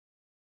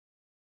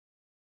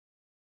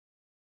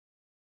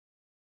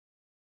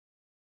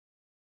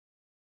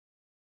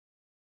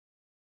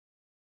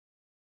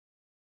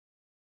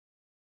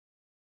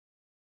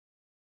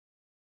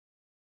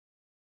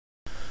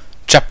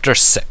Chapter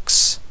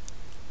 6.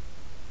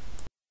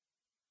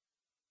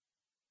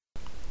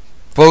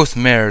 Both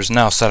mares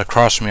now sat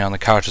across from me on the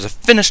couch as I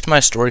finished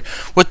my story,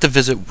 with the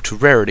visit to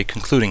Rarity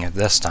concluding at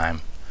this time.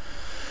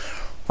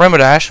 Rainbow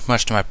Dash,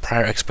 much to my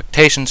prior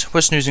expectations,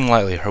 was snoozing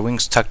lightly, her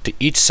wings tucked to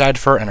each side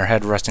of her and her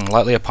head resting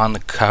lightly upon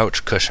the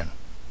couch cushion.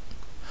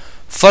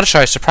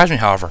 Fluttershy surprised me,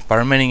 however, by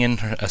remaining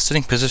in a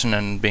sitting position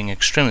and being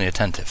extremely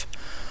attentive.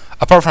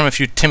 Apart from a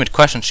few timid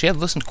questions, she had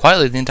listened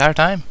quietly the entire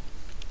time.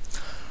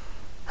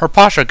 Her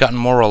posture had gotten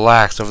more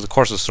relaxed over the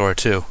course of the story,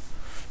 too.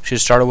 She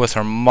had started with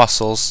her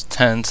muscles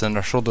tense and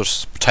her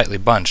shoulders tightly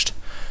bunched.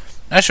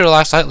 As she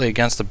relaxed lightly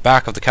against the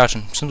back of the couch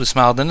and simply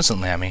smiled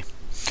innocently at me.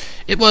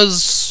 It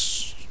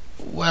was,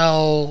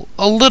 well,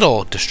 a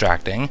little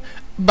distracting,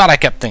 but I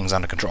kept things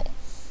under control.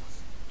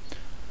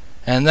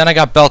 And then I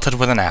got belted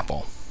with an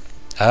apple.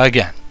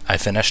 Again, I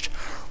finished,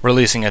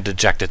 releasing a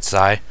dejected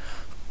sigh.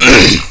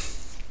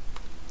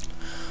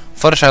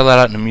 Fluttershy let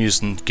out an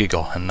amused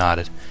giggle and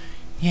nodded.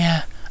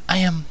 "Yeah,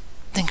 I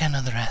think I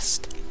know the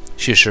rest,"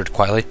 she assured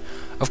quietly.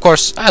 Of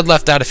course, I had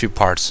left out a few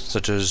parts,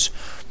 such as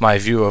my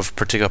view of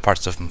particular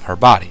parts of her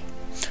body.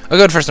 A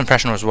good first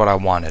impression was what I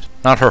wanted,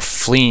 not her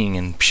fleeing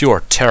in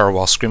pure terror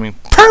while screaming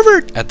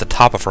 "pervert" at the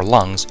top of her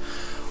lungs.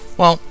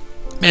 Well,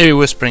 maybe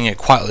whispering it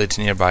quietly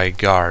to nearby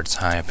guards,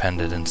 I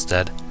appended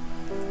instead.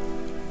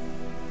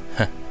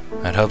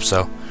 I'd hope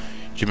so.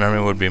 Your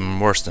memory would be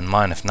worse than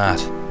mine if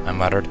not, I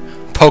muttered,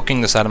 poking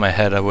the side of my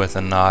head with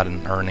a nod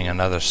and earning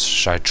another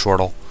shy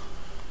chortle.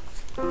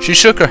 She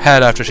shook her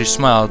head after she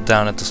smiled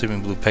down at the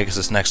sleeping blue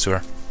Pegasus next to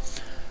her.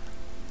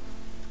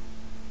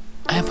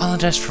 "I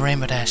apologize for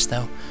Rainbow Dash,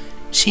 though.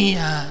 She,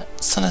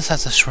 sometimes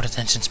has a short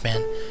attention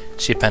span,"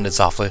 she appended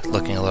softly,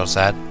 looking a little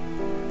sad.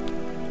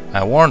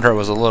 I warned her it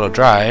was a little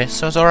dry,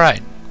 so it's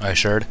alright, I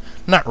assured,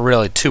 not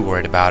really too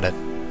worried about it.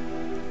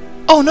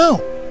 "Oh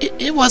no,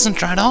 it wasn't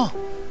dry at all.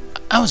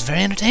 I was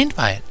very entertained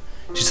by it,"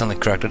 she suddenly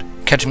corrected,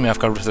 catching me off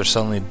guard with her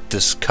suddenly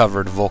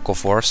discovered vocal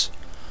force.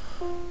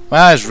 My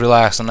eyes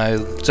relaxed and I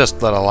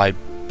just let a light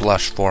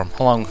blush form,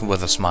 along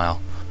with a smile.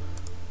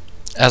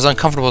 As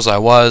uncomfortable as I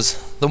was,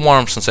 the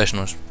warm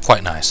sensation was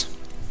quite nice.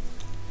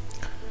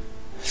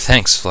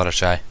 "Thanks,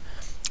 Fluttershy.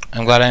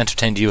 I'm glad I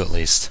entertained you at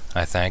least,"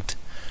 I thanked.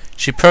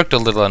 She perked a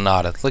little and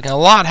nodded, looking a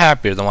lot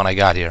happier than when I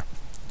got here.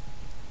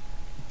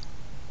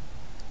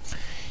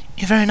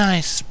 "You're very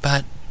nice,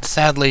 but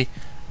sadly,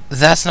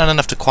 that's not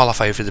enough to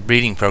qualify you for the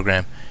breeding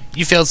program.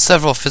 You failed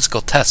several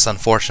physical tests,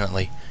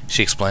 unfortunately,"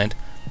 she explained.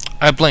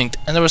 I blinked,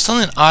 and there was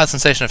suddenly an odd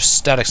sensation of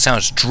static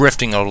sounds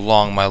drifting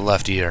along my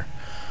left ear.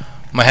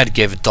 My head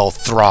gave a dull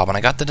throb, and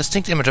I got the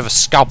distinct image of a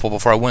scalpel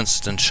before I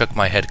winced and shook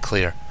my head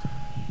clear.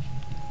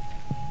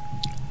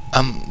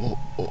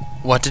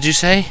 What did you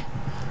say?"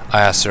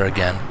 I asked her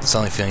again,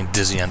 suddenly feeling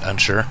dizzy and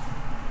unsure.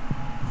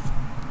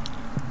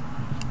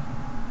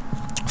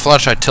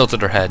 Fluttershy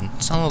tilted her head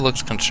and suddenly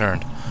looked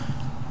concerned.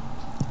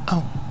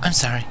 "Oh, I'm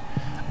sorry.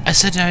 I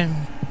said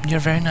you're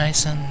very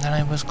nice and that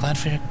I was glad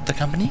for the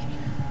company?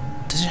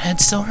 Does your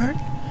head still hurt?"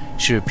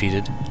 she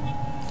repeated.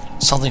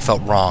 Something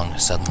felt wrong,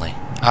 suddenly.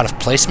 Out of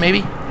place,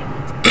 maybe?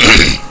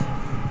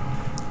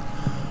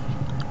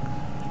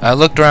 I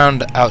looked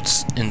around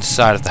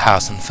inside of the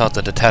house and felt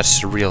a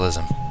detached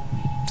surrealism.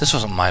 This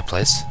wasn't my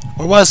place.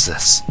 Where was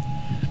this?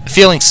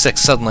 Feeling sick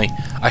suddenly,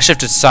 I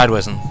shifted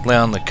sideways and lay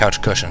on the couch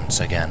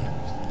cushions again.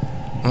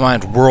 My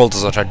mind whirled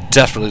as I tried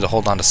desperately to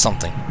hold on to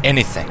something.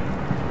 Anything.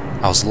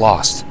 I was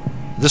lost.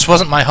 This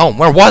wasn't my home.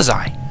 Where was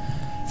I?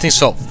 Things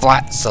felt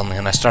flat suddenly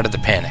and I started to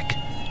panic.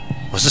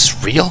 Was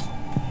this real?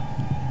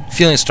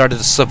 Feelings started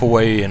to slip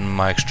away in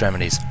my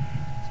extremities.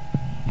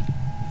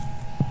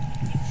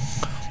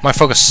 My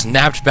focus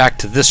snapped back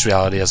to this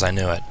reality as I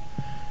knew it.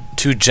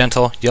 Two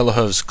gentle, yellow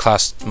hooves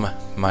clasped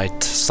my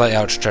slightly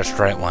outstretched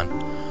right one.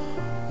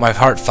 My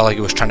heart felt like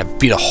it was trying to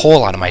beat a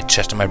hole out of my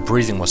chest and my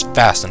breathing was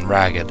fast and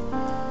ragged.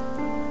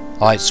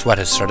 A light sweat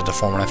had started to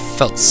form and I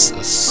felt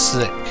a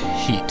sick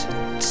heat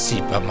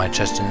seep up my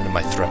chest and into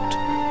my throat.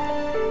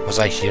 Was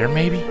I here,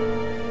 maybe?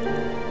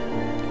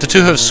 The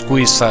two hooves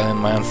squeezed slightly and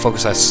my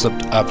unfocused eyes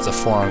slipped up the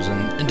forearms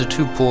and into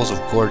two pools of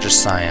gorgeous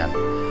cyan.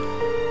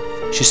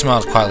 She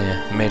smiled quietly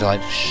and made a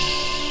light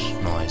shh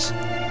noise.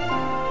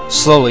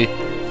 Slowly,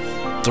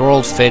 the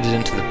world faded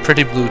into the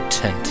pretty blue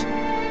tint,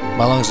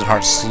 my lungs and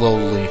heart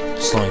slowly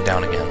slowing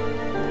down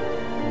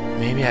again.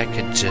 Maybe I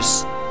could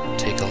just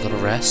take a little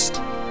rest?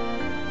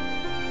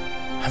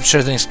 I'm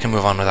sure things can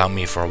move on without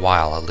me for a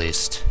while, at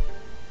least.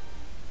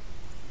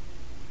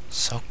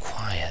 So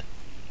quiet.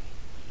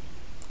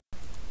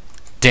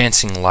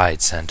 Dancing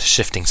lights and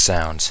shifting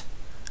sounds.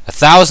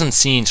 1,000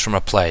 scenes from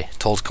a play,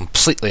 told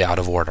completely out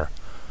of order.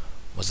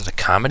 Was it a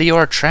comedy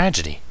or a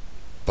tragedy?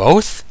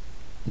 Both?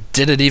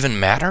 Did it even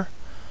matter?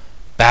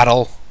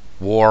 Battle,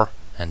 war,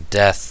 and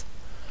death.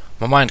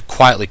 My mind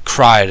quietly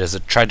cried as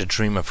it tried to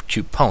dream of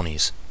cute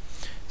ponies.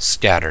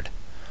 Scattered.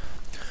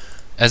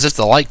 As if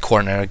the light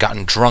coordinator had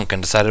gotten drunk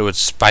and decided it would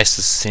spice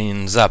the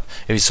scenes up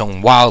if he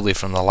swung wildly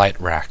from the light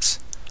racks.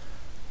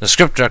 The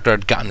script director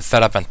had gotten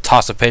fed up and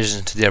tossed the pages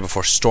into the air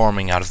before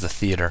storming out of the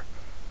theater.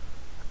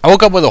 I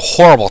woke up with a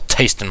horrible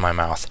taste in my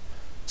mouth.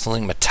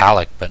 Something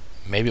metallic, but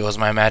maybe it was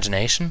my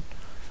imagination?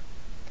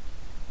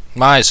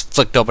 My eyes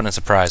flicked open in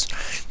surprise,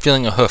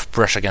 feeling a hoof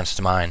brush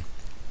against mine.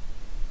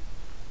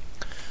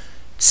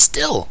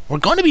 Still, we're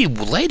going to be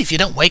late if you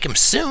don't wake him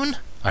soon,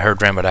 I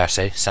heard Rainbow Dash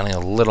say, sounding a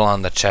little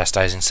on the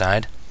chastising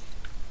side.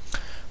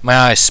 My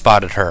eyes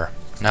spotted her,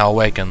 now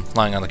awake and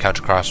lying on the couch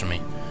across from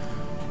me.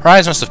 Her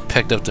eyes must have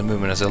picked up the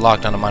movement as they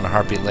locked onto mine a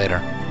heartbeat later.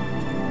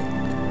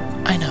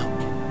 I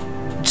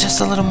know.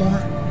 Just a little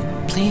more,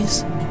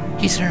 please?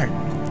 He's hurt,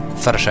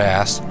 Fluttershy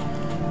asked.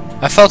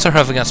 I felt her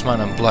hoof against mine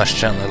and blushed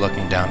gently,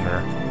 looking down at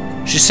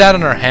her. She sat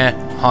on her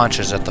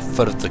haunches at the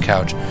foot of the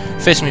couch,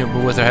 facing me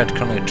with her head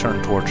currently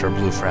turned towards her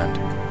blue friend.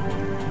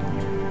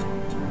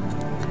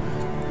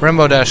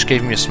 Rainbow Dash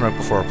gave me a smirk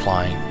before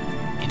replying.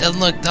 He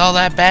doesn't look all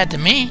that bad to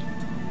me.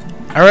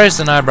 I raised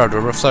an eyebrow to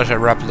her, but Fluttershy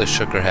rapidly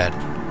shook her head.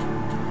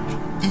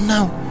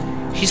 No,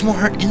 he's more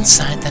hurt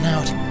inside than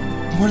out.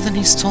 More than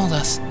he's told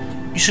us.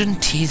 You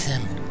shouldn't tease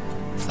him,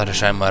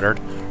 Fluttershy muttered.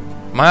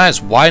 My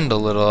eyes widened a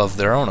little of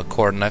their own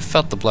accord, and I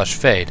felt the blush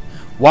fade,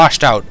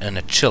 washed out in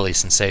a chilly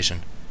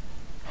sensation.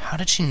 How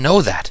did she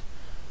know that?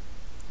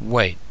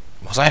 Wait,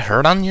 was I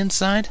hurt on the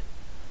inside?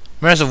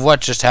 Memories of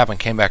what just happened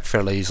came back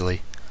fairly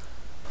easily.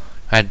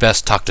 I had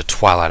best talk to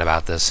Twilight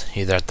about this,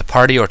 either at the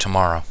party or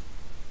tomorrow.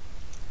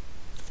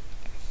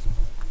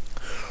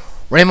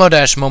 Rainbow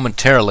Dash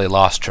momentarily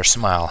lost her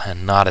smile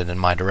and nodded in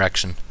my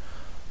direction.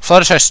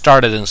 Fluttershy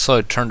started and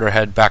slowly turned her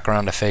head back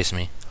around to face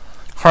me.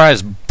 Her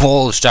eyes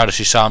bulged out as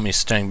she saw me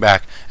staring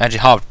back, and she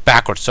hopped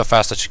backwards so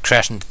fast that she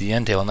crashed into the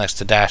end table next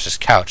to Dash's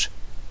couch.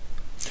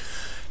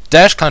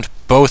 Dash clamped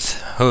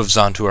both hooves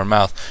onto her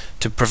mouth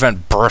to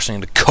prevent bursting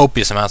into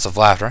copious amounts of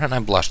laughter, and I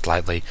blushed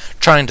lightly,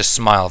 trying to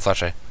smile at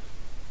Fluttershy.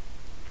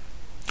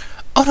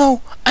 Oh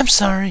no, I'm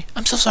sorry.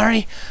 I'm so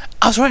sorry.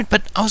 I was worried,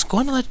 but I was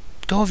going to let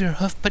go of your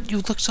hoof, but you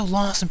looked so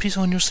lost and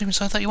peaceful when you were sleeping,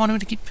 so I thought you wanted me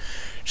to keep...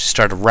 She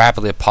started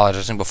rapidly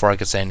apologizing before I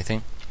could say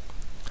anything.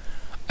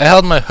 I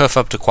held my hoof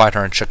up to quiet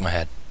her and shook my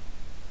head.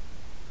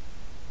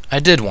 I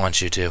did want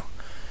you to.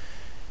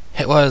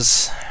 It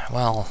was,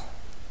 well,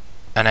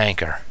 an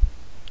anchor.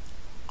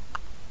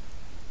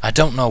 I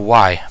don't know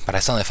why, but I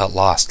suddenly felt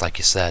lost, like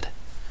you said.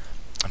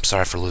 I'm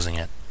sorry for losing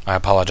it, I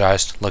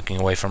apologized, looking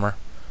away from her.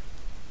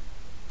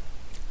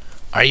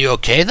 Are you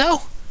okay,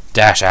 though?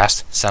 Dash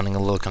asked, sounding a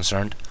little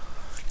concerned.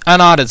 I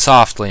nodded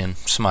softly and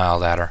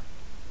smiled at her.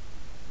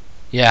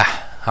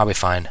 Yeah, I'll be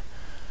fine.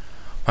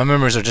 My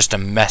memories are just a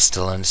mess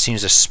still, and it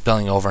seems they're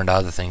spilling over into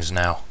other things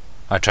now,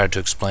 I tried to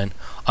explain,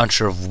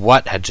 unsure of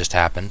what had just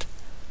happened.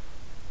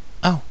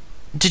 Oh,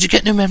 did you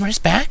get new memories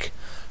back?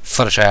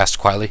 Fluttershy asked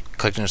quietly,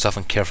 collecting herself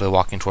and carefully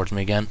walking towards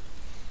me again.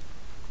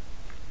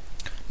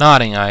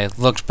 Nodding, I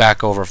looked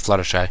back over at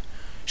Fluttershy.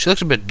 She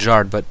looked a bit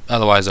jarred, but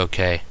otherwise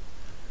okay.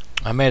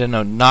 I made a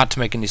note not to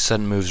make any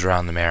sudden moves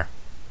around the mare.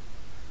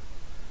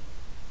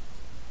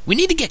 We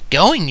need to get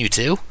going, you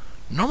two.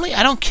 Normally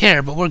I don't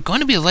care, but we're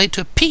going to be late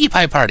to a piggy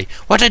pie party,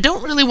 which I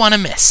don't really want to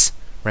miss,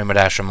 Rainbow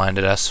Dash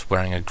reminded us,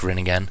 wearing a grin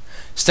again,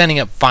 standing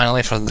up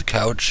finally from the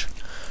couch.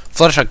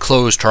 Fluttershy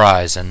closed her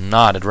eyes and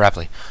nodded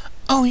rapidly.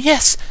 Oh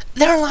yes,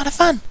 they're a lot of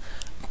fun.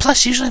 Plus,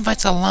 she usually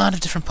invites a lot of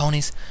different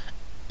ponies.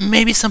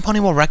 Maybe some pony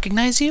will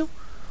recognize you?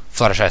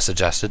 Fluttershy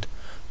suggested.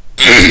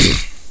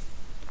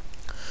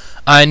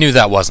 I knew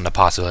that wasn't a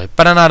possibility,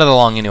 but I nodded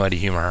along anyway to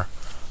humor her.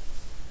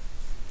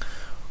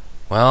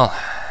 Well,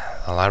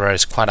 the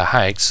library's quite a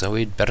hike, so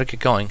we'd better get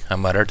going, I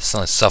muttered,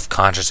 suddenly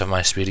self-conscious of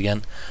my speed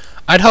again.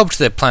 I'd hoped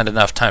they'd planned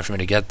enough time for me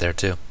to get there,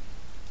 too.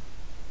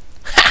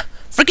 Ha!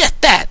 Forget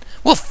that!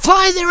 We'll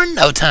fly there in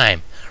no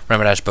time,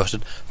 Rainbow Dash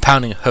boasted,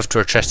 pounding a hoof to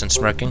her chest and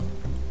smirking.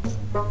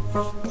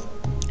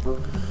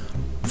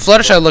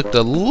 Fluttershy looked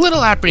a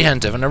little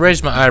apprehensive, and I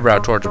raised my eyebrow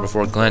towards her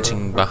before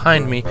glancing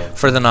behind me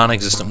for the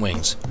non-existent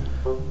wings.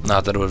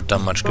 Not that it would have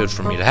done much good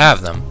for me to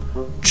have them.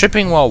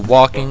 Tripping while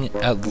walking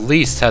at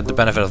least had the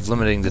benefit of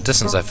limiting the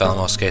distance I fell in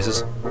most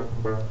cases.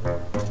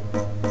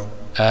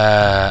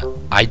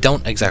 I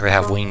don't exactly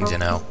have wings, you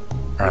know,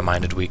 I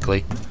reminded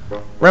weakly.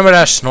 Rainbow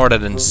Dash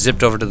snorted and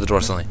zipped over to the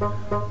door suddenly.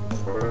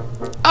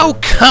 Oh,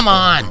 come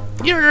on!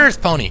 You're an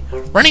Earth Pony.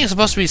 Running is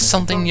supposed to be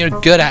something you're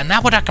good at, and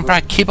that one can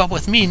probably keep up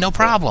with me, no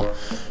problem.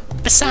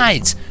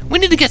 Besides, we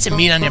need to get some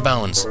meat on your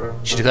bones,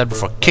 she declared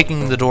before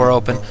kicking the door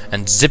open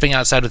and zipping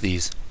outside with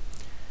ease.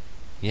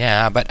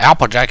 Yeah, but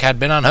Applejack had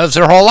been on hooves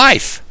her whole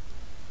life.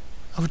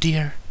 Oh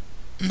dear,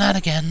 not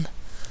again,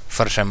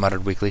 Fluttershy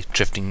muttered weakly,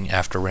 drifting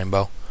after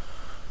Rainbow.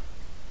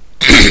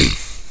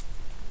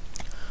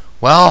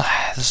 Well,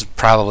 this is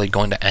probably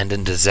going to end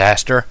in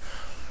disaster.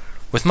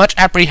 With much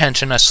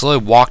apprehension, I slowly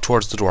walked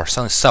towards the door,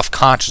 suddenly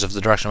self-conscious of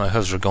the direction my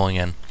hooves were going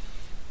in.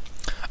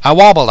 I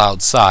wobbled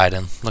outside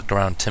and looked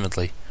around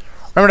timidly.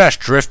 Rainbow Dash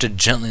drifted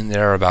gently in the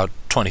air about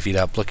 20 feet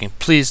up, looking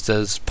pleased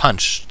as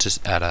punch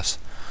at us.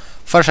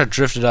 Fluttershy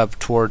drifted up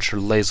towards her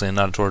lazily and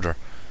nodded towards her.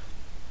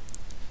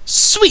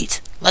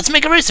 Sweet! Let's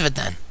make a race of it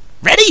then.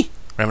 Ready?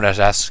 Rainbow Dash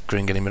asked,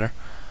 grin getting bitter.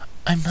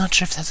 I'm not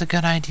sure if that's a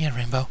good idea,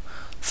 Rainbow,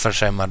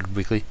 Fluttershy muttered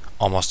weakly,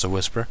 almost a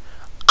whisper.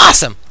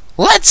 Awesome!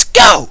 Let's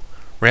go!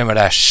 Rainbow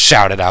Dash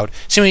shouted out,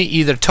 seemingly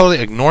either totally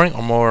ignoring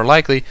or more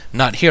likely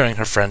not hearing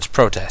her friend's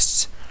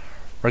protests.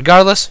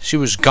 Regardless, she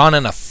was gone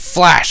in a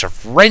flash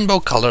of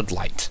rainbow-colored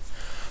light.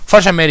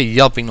 Fluttershy made a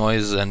yelping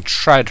noise and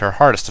tried her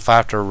hardest to fly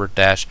after her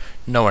Dash,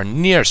 nowhere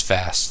near as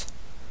fast.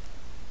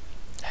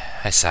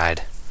 I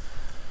sighed.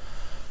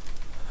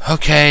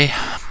 Okay,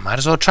 might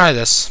as well try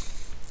this.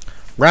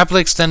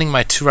 Rapidly extending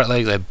my two right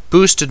legs, I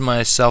boosted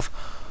myself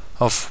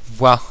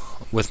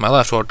with my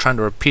left while trying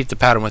to repeat the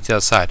pattern with the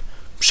other side.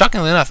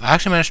 Shockingly enough, I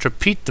actually managed to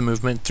repeat the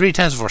movement 3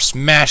 times before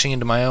smashing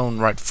into my own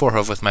right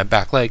forehoof with my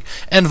back leg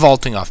and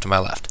vaulting off to my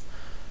left.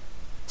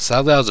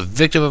 Sadly, I was a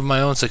victim of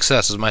my own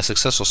success, as my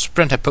successful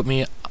sprint had put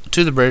me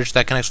to the bridge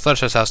that connects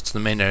Fluttershy's house to the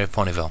main area of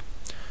Ponyville.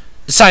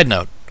 Side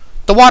note,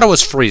 the water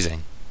was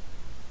freezing.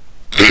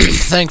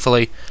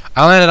 Thankfully,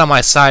 I landed on my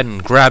side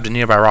and grabbed a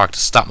nearby rock to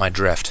stop my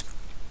drift.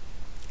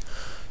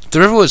 The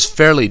river was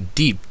fairly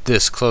deep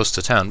this close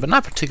to town, but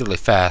not particularly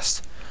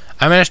fast.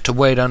 I managed to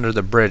wade under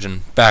the bridge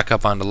and back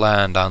up onto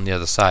land on the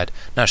other side,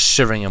 now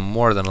shivering and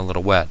more than a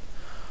little wet.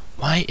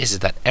 Why is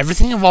it that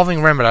everything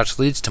involving Rainbow Dash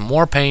leads to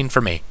more pain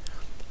for me?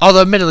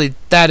 Although admittedly,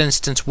 that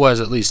instance was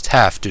at least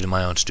half due to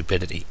my own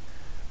stupidity.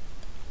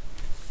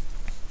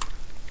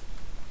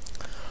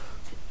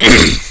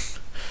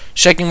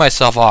 Shaking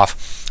myself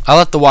off, I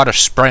let the water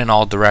spray in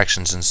all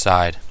directions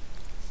inside.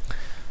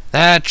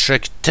 That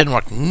trick didn't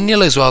work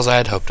nearly as well as I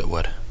had hoped it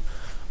would.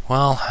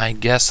 Well, I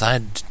guess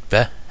I'd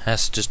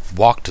best just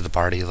walk to the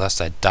party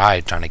lest I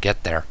died trying to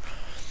get there.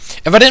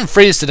 If I didn't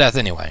freeze to death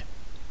anyway.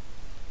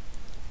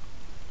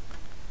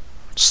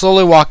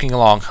 Slowly walking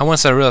along,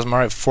 once I realized my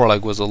right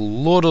foreleg was a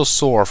little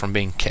sore from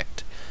being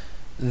kicked,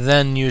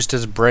 then used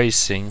as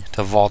bracing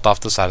to vault off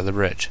the side of the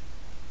bridge.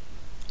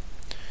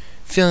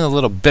 Feeling a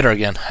little bitter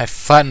again, I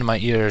flattened my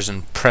ears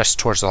and pressed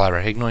towards the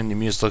library, ignoring the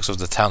amused looks of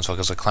the townsfolk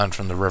as I climbed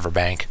from the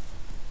riverbank.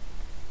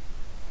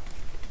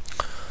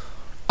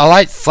 A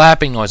light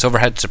flapping noise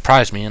overhead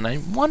surprised me, and I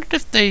wondered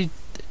if they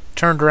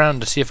turned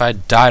around to see if I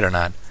had died or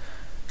not.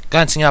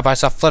 Glancing up, I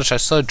saw Fluttershy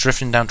slowly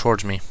drifting down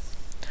towards me.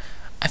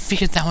 I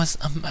figured that was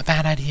a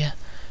bad idea,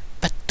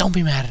 but don't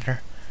be mad at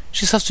her.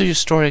 She loves to your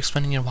story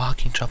explaining your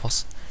walking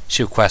troubles,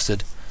 she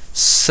requested,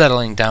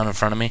 settling down in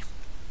front of me.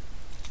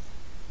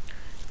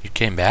 You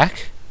came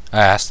back?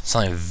 I asked,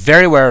 suddenly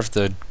very aware of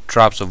the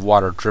drops of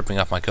water dripping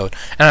off my coat,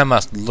 and I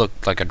must look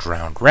like a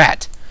drowned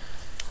rat.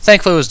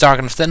 Thankfully, it was dark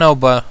enough that no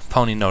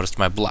pony noticed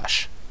my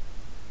blush.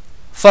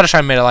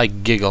 Fluttershy made a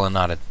light giggle and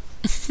nodded.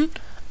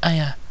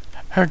 I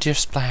heard your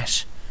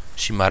splash,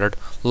 she muttered,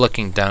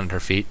 looking down at her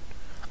feet.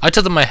 I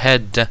tilted my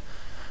head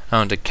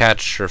down to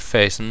catch her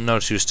face and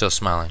noticed she was still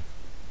smiling,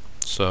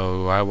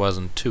 so I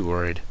wasn't too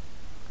worried.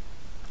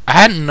 I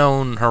hadn't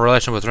known her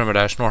relation with Rainbow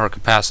Dash nor her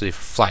capacity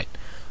for flight.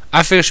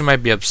 I figured she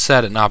might be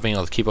upset at not being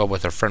able to keep up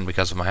with her friend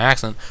because of my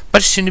accident,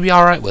 but she seemed to be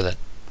alright with it.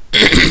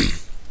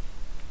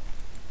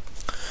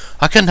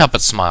 I couldn't help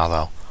but smile,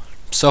 though.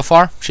 So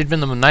far, she'd been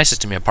the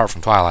nicest to me apart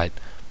from Twilight,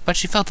 but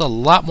she felt a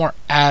lot more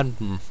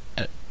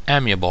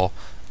amiable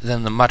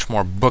than the much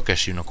more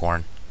bookish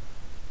unicorn.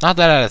 Not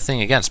that I had a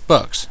thing against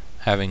books,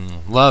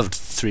 having loved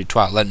 3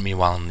 Twilight lent me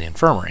while in the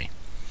infirmary.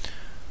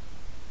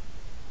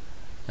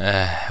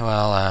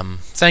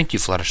 Thank you,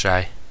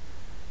 Fluttershy.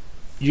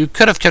 You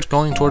could have kept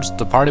going towards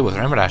the party with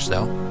Rainbow Dash,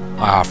 though,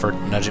 I offered,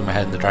 nudging my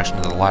head in the direction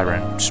of the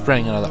library and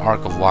spraying another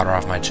arc of water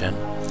off my chin.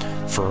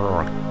 Fur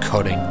or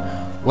coating,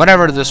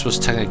 whatever this was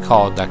technically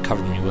called that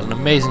covered me, was an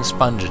amazing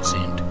sponge, it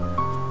seemed.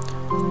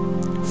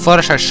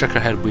 Fluttershy shook her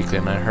head weakly,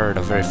 and I heard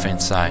a very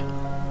faint sigh.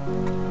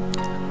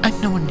 I'm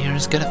nowhere near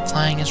as good at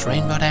flying as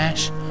Rainbow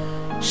Dash.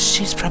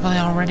 She's probably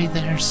already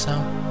there, so...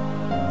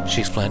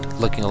 she explained,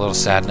 looking a little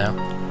sad now.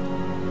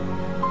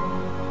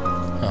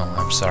 Oh,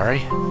 I'm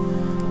sorry.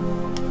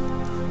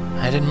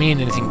 I didn't mean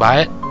anything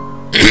by it.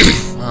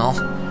 Well,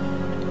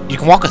 you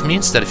can walk with me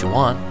instead if you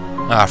want,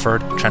 I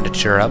offered, trying to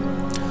cheer up.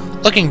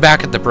 Looking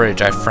back at the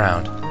bridge, I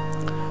frowned.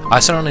 I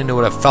certainly knew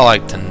what it felt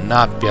like to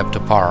not be up to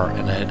par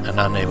and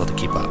unable to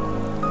keep up.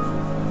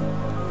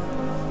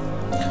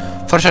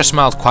 Fluttershy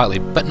smiled quietly,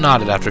 but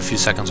nodded after a few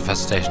seconds of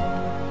hesitation.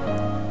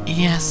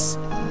 Yes,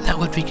 that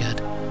would be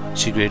good,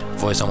 she agreed,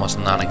 voice almost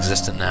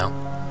non-existent now.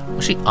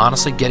 Was she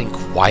honestly getting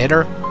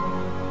quieter?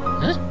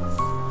 Huh?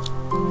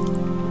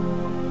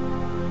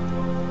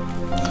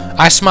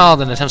 I smiled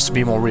in attempts to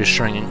be more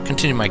reassuring and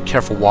continued my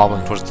careful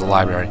wobbling towards the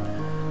library.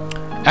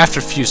 After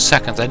a few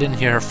seconds, I didn't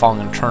hear her falling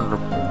and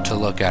turned to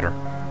look at her.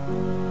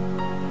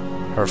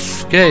 Her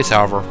gaze,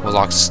 however, was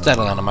locked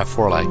steadily onto my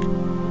foreleg.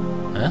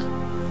 Huh?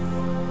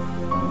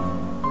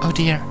 Oh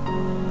dear,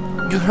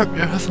 you hurt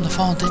your hoof in the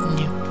fall, didn't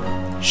you?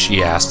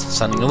 She asked,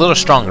 sounding a little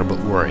stronger but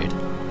worried.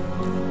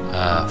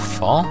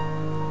 Fall?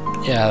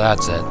 Yeah,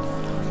 that's it.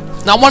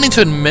 Not wanting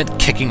to admit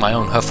kicking my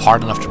own hoof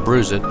hard enough to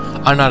bruise it,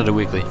 I nodded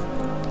weakly.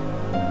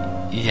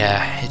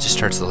 Yeah, it just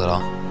hurts a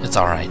little. It's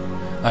alright,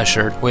 I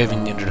assured,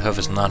 waving the injured hoof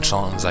as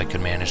nonchalant as I could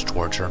manage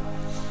towards her.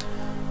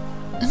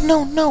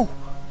 No.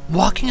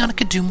 Walking on it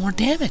could do more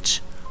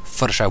damage,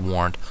 Fluttershy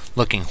warned,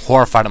 looking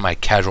horrified at my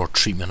casual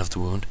treatment of the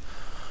wound.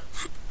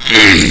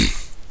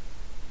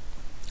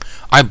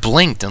 I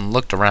blinked and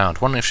looked around,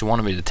 wondering if she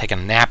wanted me to take a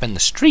nap in the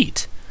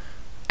street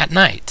at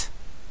night.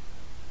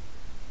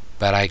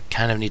 But I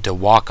kind of need to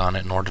walk on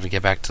it in order to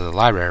get back to the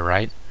library,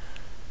 right?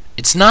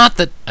 It's not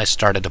that, I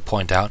started to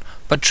point out,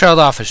 but trailed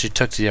off as she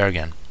took to the air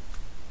again.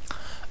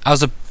 I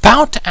was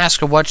about to ask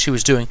her what she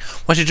was doing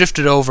when she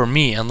drifted over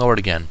me and lowered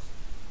again.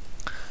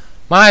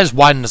 My eyes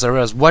widened as I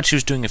realized what she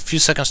was doing a few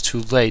seconds too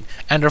late,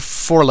 and her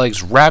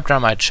forelegs wrapped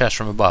around my chest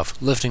from above,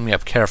 lifting me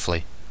up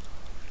carefully.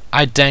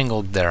 I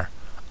dangled there,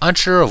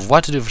 unsure of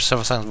what to do for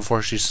several seconds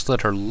before she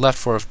slid her left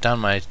forefoot down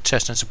my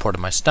chest and supported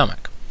my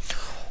stomach,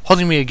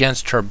 holding me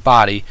against her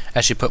body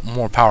as she put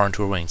more power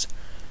into her wings.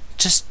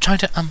 Just trying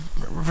to,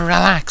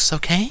 relax,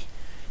 okay?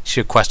 She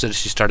requested as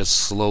she started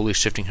slowly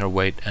shifting her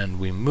weight, and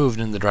we moved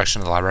in the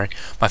direction of the library,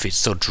 my feet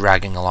still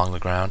dragging along the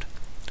ground.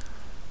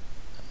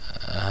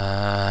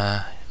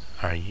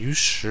 Are you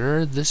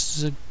sure this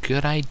is a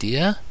good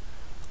idea?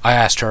 I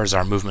asked her as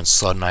our movements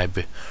slowed and I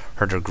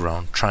heard her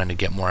groan, trying to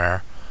get more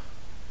air.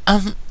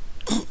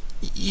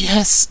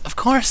 Yes, of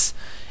course.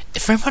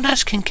 If Rainbow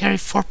Dash can carry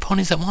 4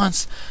 ponies at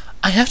once,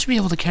 I have to be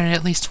able to carry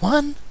at least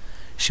 1.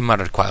 She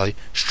muttered quietly,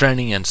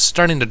 straining and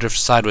starting to drift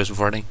sideways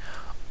before hitting.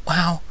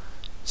 Wow,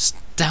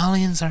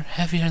 stallions are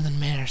heavier than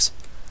mares.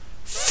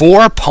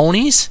 4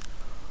 ponies?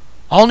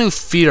 All new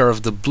fear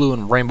of the blue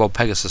and rainbow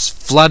Pegasus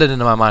flooded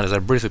into my mind as I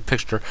briefly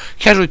pictured her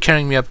casually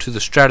carrying me up to the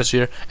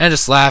stratosphere and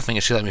just laughing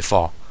as she let me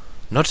fall.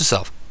 Note to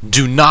self,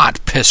 do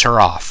not piss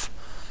her off.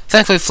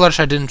 Thankfully,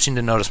 Fluttershy didn't seem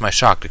to notice my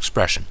shocked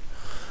expression.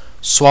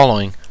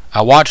 Swallowing,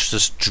 I watched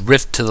us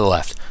drift to the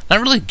left, not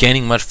really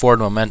gaining much forward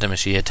momentum as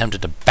she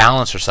attempted to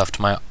balance herself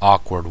to my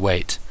awkward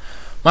weight.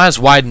 My eyes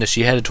widened as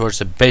she headed towards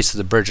the base of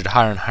the bridge at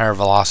higher and higher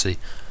velocity.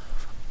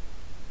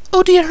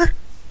 Oh dear!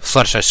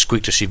 Fluttershy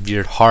squeaked as she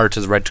veered hard to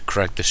the right to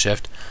correct the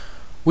shift.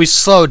 We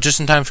slowed just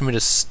in time for me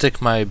to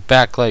stick my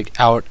back leg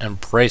out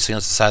and brace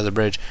against the side of the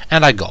bridge,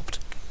 and I gulped.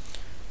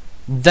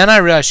 Then I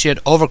realized she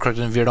had overcorrected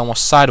and veered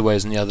almost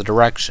sideways in the other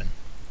direction.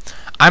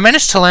 I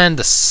managed to land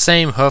the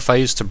same hoof I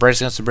used to brace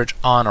against the bridge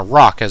on a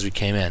rock as we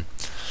came in.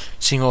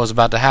 Seeing what was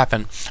about to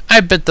happen,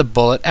 I bit the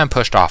bullet and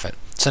pushed off it,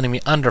 sending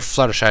me under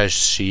Fluttershy as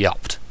she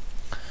yelped.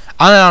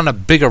 I landed on a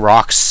bigger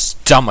rock,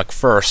 stomach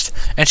first,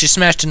 and she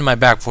smashed into my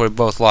back before we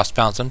both lost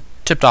balance and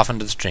tipped off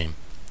into the stream.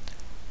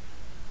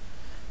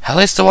 At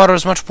least the water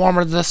was much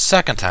warmer the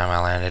second time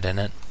I landed in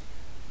it.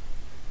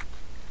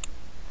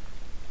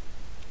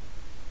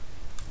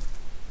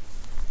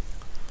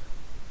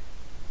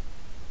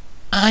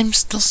 I'm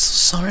still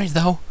so sorry,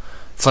 though,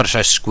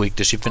 Fluttershy squeaked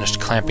as she finished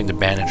clamping the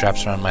bandage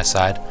wraps around my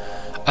side.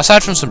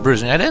 Aside from some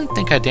bruising, I didn't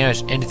think I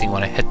damaged anything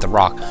when I hit the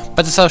rock,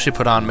 but the salve she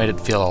put on made it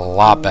feel a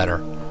lot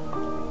better.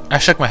 I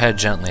shook my head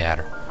gently at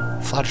her.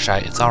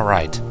 Fluttershy, it's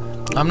alright.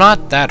 I'm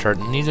not that hurt,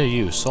 and neither are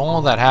you, so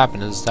all that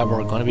happened is that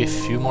we're going to be a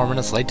few more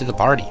minutes late to the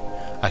party,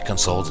 I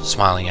consoled,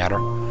 smiling at her.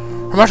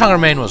 Her much longer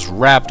mane was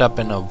wrapped up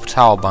in a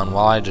towel bun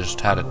while I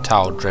just had a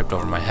towel draped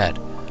over my head.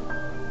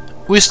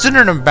 We stood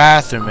in her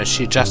bathroom as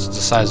she adjusted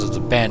the size of the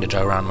bandage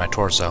around my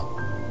torso.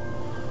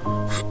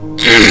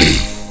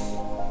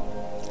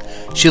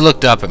 She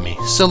looked up at me,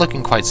 still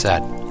looking quite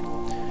sad.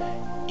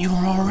 You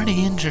were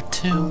already injured,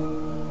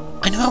 too.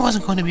 I knew I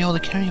wasn't going to be able to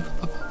carry you,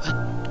 but...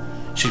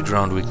 She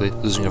groaned weakly,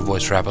 losing her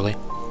voice rapidly.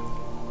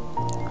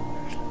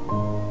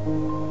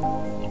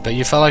 But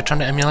you felt like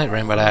trying to emulate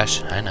Rainbow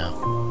Dash. I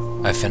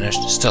know. I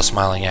finished, still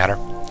smiling at her.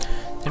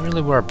 They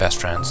really were best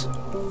friends.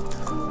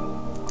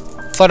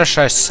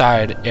 Fluttershy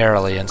sighed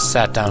airily and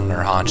sat down on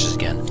her haunches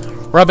again,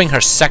 rubbing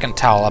her second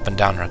towel up and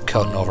down her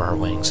coat and over her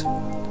wings.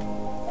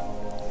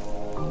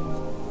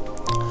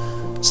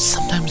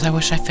 Sometimes I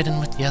wish I fit in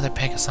with the other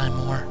Pegasi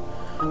more.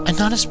 I'm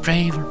not as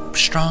brave or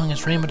strong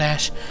as Rainbow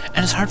Dash,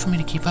 and it's hard for me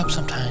to keep up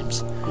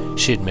sometimes,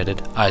 she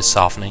admitted, eyes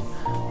softening.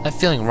 That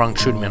feeling rung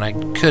true to me, and I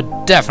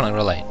could definitely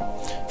relate.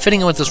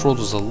 Fitting in with this world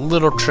was a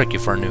little tricky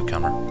for a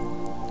newcomer.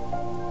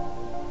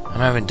 I'm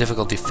having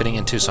difficulty fitting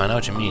in too, so I know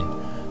what you mean.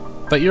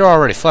 But you're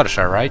already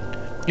Fluttershy, right?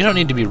 You don't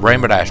need to be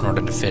Rainbow Dash in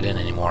order to fit in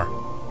anymore,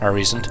 I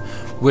reasoned,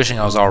 wishing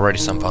I was already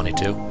some pony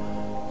too.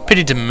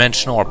 Pity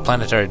dimensional or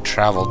planetary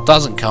travel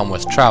doesn't come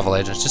with travel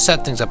agents to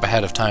set things up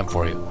ahead of time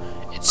for you,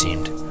 it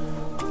seemed.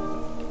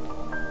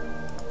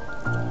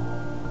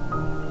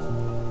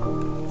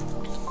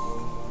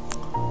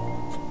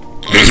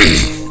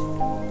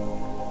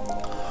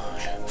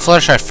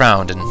 Fluttershy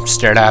frowned and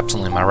stared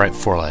absently at my right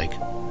foreleg,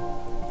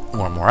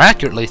 or more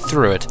accurately,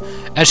 through it,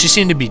 as she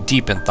seemed to be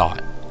deep in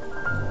thought.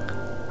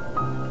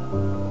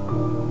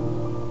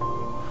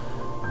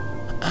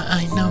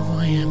 I know who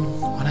I am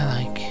and what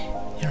I like.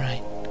 You're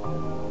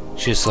right.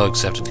 She slowly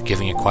accepted,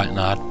 giving a quiet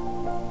nod.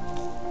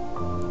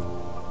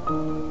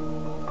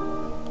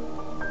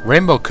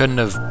 Rainbow couldn't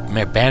have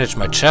bandaged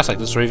my chest like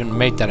this or even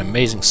made that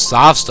amazing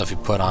soft stuff you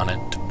put on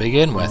it to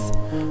begin with,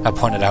 I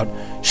pointed out,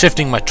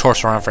 shifting my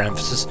torso around for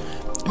emphasis.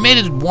 It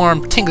made a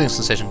warm, tingling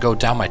sensation go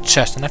down my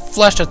chest, and I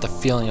fleshed out the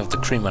feeling of the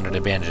cream under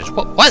the bandages.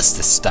 What was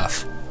this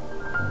stuff?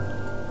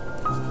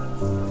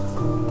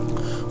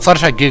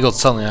 Fluttershy giggled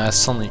suddenly, and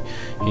suddenly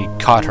he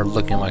caught her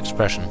looking at my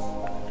expression.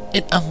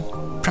 It,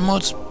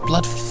 promotes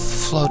blood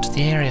flow to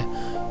the area.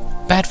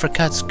 Bad for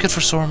cuts, good for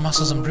sore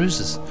muscles and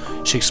bruises,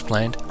 she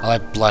explained, a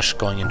light blush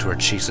going into her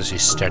cheeks as she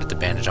stared at the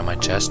bandage on my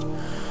chest.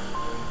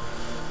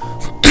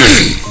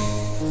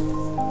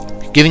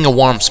 Giving a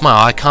warm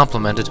smile, I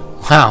complimented,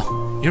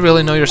 "Wow, you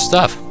really know your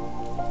stuff."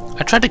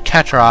 I tried to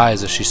catch her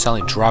eyes as she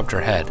suddenly dropped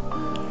her head,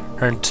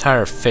 her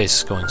entire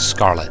face going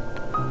scarlet.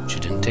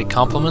 She didn't take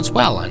compliments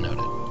well, I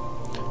noted,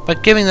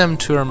 but giving them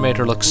to her made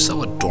her look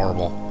so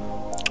adorable.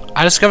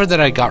 I discovered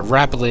that I got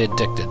rapidly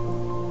addicted.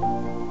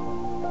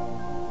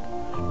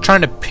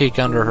 Trying to peek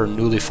under her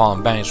newly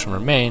fallen bangs from her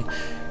mane,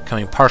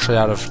 coming partially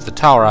out of the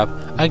towel wrap,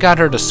 I got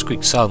her to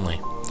squeak suddenly.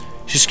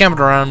 She scampered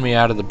around me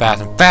out of the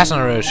bathroom faster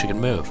than she could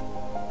move.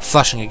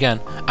 Flushing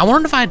again, I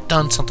wondered if I had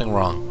done something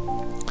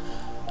wrong.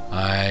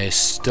 I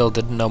still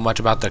didn't know much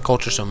about their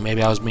culture, so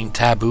maybe I was being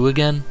taboo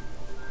again?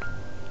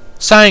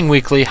 Sighing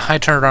weakly, I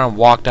turned around and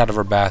walked out of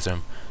her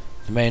bathroom.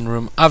 The main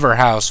room of her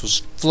house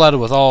was flooded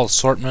with all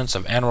assortments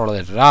of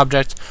animal-related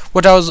objects,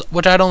 which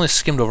I'd only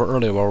skimmed over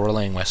earlier while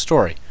relaying my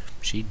story.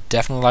 She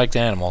definitely liked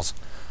animals.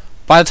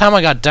 By the time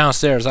I got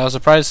downstairs, I was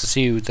surprised to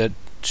see that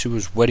she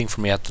was waiting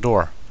for me at the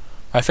door.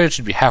 I figured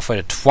she'd be halfway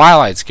to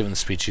Twilight's given the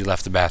speech she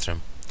left the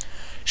bathroom.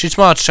 She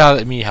smiled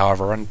shyly at me,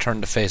 however, and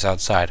turned to face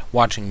outside,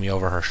 watching me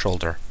over her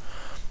shoulder.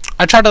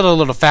 I trotted a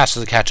little faster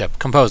to catch up,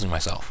 composing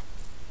myself.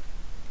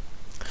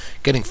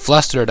 Getting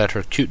flustered at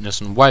her cuteness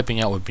and wiping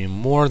out would be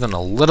more than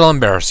a little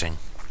embarrassing.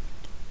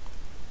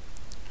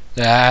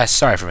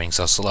 Sorry for being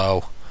so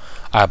slow.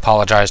 I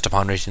apologized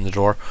upon reaching the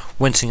door,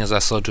 wincing as I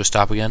slowed to a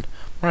stop again.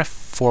 My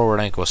forward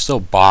ankle was still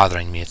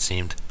bothering me, it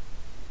seemed.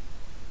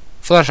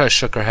 Fluttershy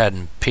shook her head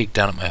and peeked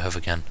down at my hoof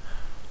again.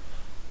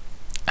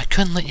 "I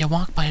couldn't let you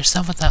walk by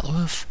yourself with that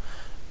hoof.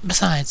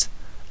 Besides,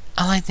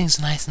 I like things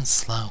nice and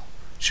slow,"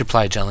 she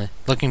replied gently,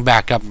 looking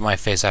back up at my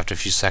face after a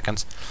few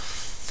seconds.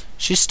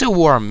 She still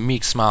wore a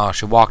meek smile as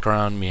she walked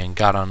around me and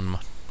got to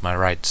my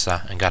right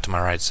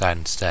side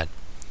instead.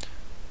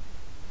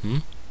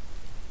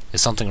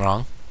 Is something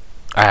wrong?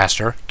 I asked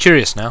her,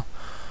 curious now.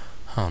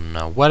 Oh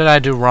no, what did I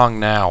do wrong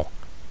now?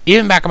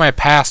 Even back in my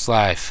past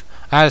life,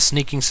 I had a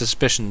sneaking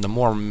suspicion the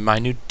more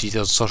minute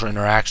details of social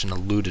interaction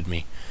eluded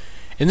me.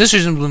 In this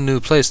reasonably new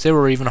place, they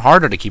were even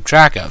harder to keep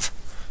track of.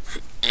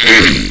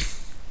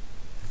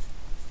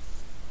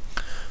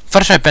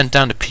 Fluttershy bent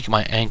down to peek at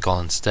my ankle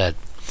instead,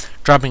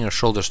 dropping her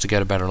shoulders to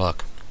get a better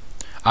look.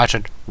 I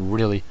tried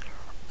really,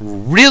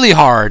 really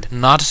hard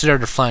not to stare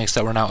at her flanks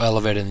that were now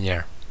elevated in the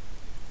air.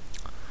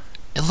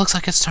 "It looks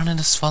like it's starting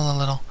to swell a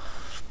little.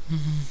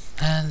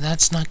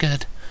 That's not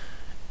good.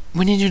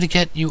 We need to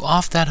get you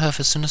off that hoof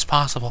as soon as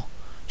possible,"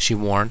 she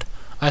warned.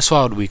 I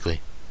swallowed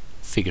weakly.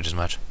 Figured as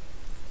much.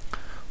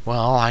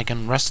 "Well, I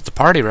can rest at the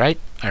party, right?"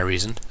 I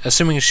reasoned,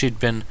 assuming she'd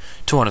been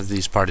to one of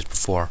these parties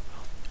before.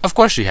 Of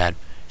course she had.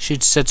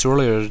 She'd said so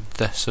earlier,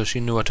 so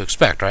she knew what to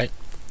expect, right?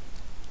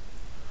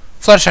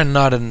 Fluttershy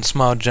nodded and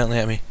smiled gently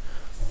at me.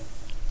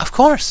 "Of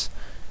course.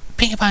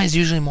 Pinkie Pie is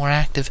usually more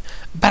active,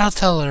 but I'll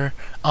tell her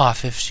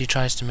off if she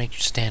tries to make you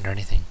stand or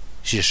anything,"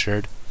 she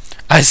assured.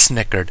 I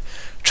snickered,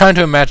 trying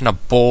to imagine a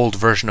bold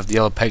version of the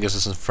Yellow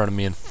Pegasus in front of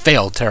me, and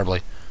failed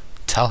terribly.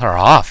 Tell her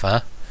off,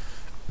 huh?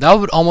 That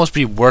would almost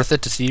be worth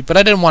it to see, but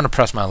I didn't want to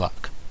press my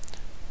luck.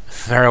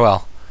 Very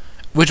well.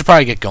 We should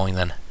probably get going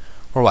then.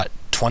 We're what,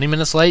 20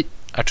 minutes late?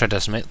 I tried to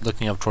estimate,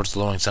 looking up towards the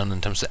lowering sun in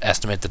attempts to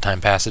estimate the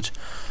time passage.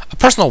 A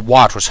personal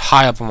watch was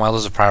high up on my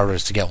list of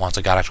priorities to get once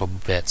I got actual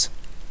bits.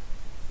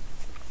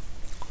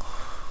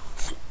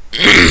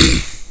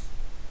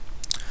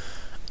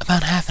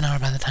 "About half an hour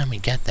by the time we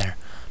get there.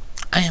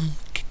 I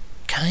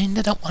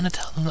kinda don't want to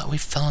tell them that we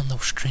fell in the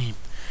stream,"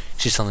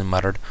 she suddenly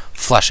muttered,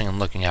 flushing and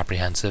looking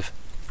apprehensive.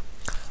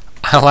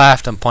 I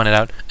laughed and pointed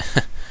out,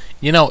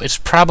 "You know, it's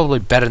probably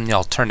better than the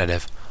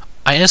alternative."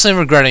 I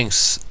instantly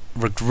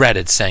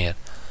regretted saying it.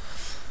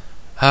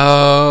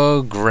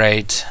 Oh,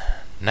 great.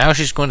 Now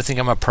she's going to think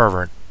I'm a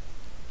pervert.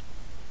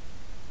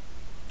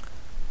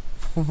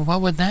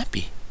 "What would that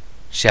be?"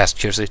 she asked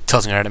curiously,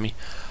 tilting her head at me.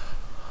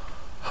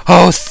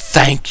 Oh,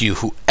 thank you,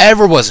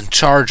 whoever was in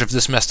charge of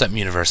this messed up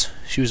universe.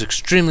 She was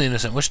extremely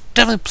innocent, which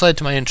definitely played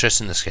to my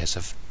interest in this case,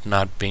 of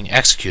not being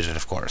executed,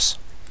 of course.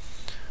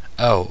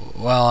 "Oh,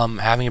 well, I'm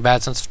having a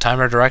bad sense of time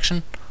or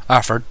direction?" I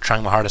offered,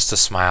 trying my hardest to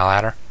smile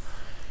at her.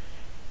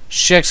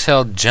 She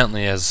exhaled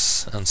gently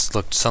and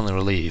looked suddenly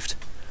relieved.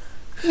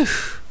 "Whew.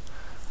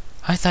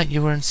 I thought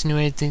you were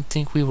insinuating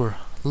think we were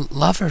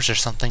lovers or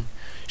something,"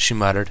 she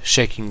muttered,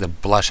 shaking the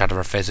blush out of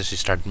her face as she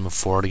started to move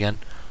forward again.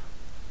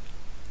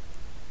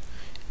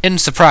 In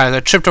surprise,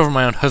 I tripped over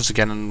my own hooves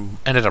again and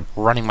ended up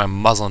running my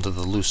muzzle into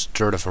the loose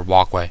dirt of her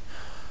walkway.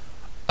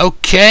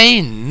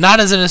 Okay, not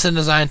as innocent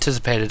as I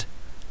anticipated.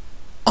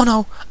 "Oh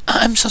no,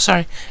 I'm so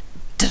sorry.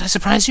 Did I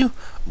surprise you?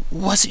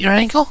 Was it your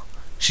ankle?"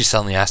 she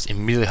suddenly asked,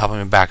 immediately helping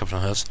me back up to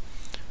my hooves.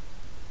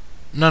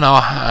 No,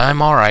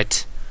 I'm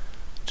alright.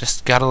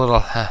 Just got a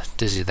little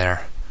dizzy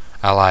there,"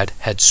 I lied,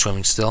 head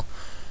swimming still.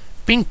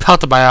 Being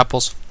pelted by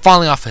apples,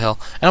 falling off a hill,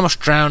 and almost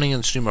drowning in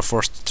the stream of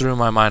forced through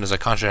my mind as I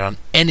concentrated on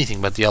anything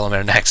but the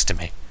elevator next to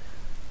me.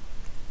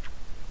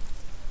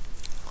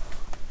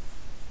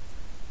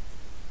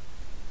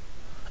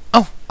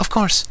 "Oh, of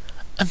course.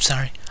 I'm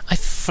sorry. I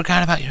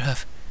forgot about your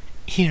hoof.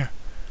 Here,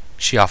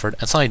 she offered,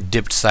 and suddenly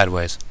dipped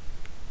sideways.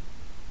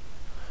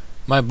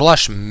 My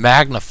blush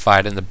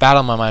magnified, and the battle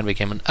in my mind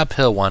became an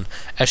uphill one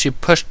as she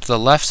pushed the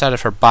left side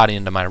of her body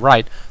into my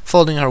right,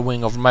 folding her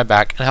wing over my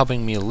back and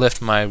helping me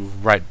lift my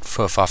right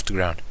hoof off the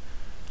ground.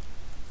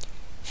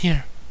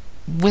 Here,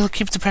 we'll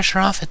keep the pressure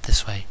off it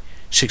this way,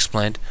 she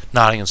explained,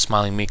 nodding and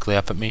smiling meekly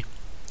up at me.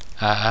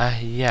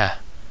 Yeah.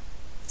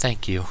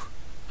 Thank you,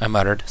 I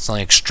muttered,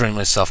 suddenly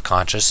extremely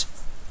self-conscious.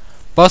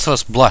 Both of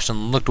us blushed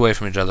and looked away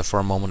from each other for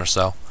a moment or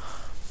so.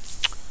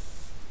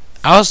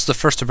 I was the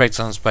first to break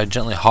silence by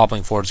gently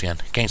hobbling forwards again,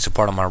 gaining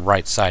support on my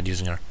right side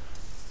using her.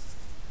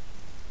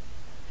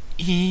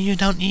 You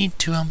don't need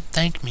to,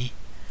 thank me.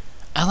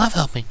 I love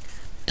helping,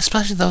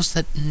 especially those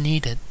that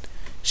need it,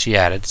 she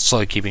added,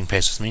 slowly keeping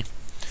pace with me.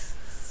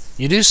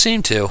 You do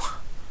seem to.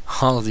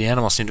 All of the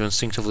animals seem to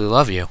instinctively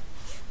love you,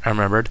 I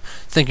remembered,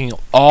 thinking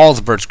of all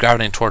the birds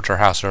gravitating towards our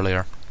house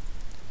earlier.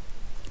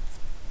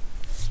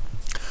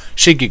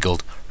 She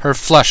giggled, her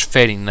flush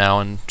fading now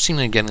and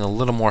seemingly getting a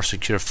little more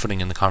secure footing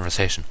in the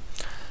conversation.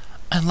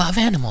 I love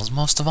animals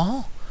most of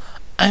all.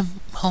 I'm,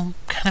 well,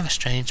 kind of a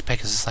strange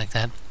Pegasus like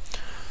that.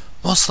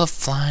 Most love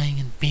flying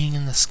and being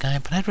in the sky,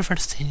 but I prefer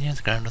to stay near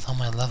the ground with all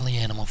my lovely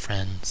animal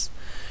friends,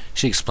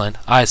 she explained,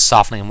 eyes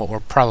softening in what were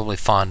probably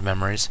fond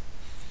memories.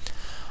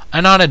 I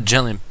nodded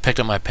gently and picked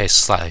up my pace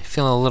slightly,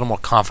 feeling a little more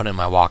confident in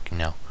my walking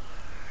now.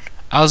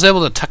 I was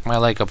able to tuck my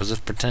leg up as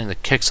if pretending to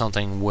kick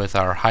something with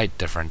our height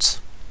difference.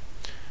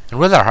 And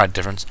with our height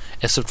difference,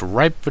 it slipped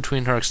right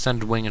between her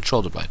extended wing and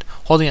shoulder blade,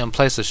 holding it in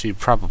place as she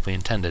probably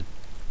intended.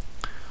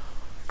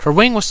 Her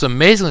wing was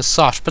amazingly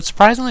soft, but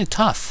surprisingly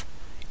tough.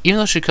 Even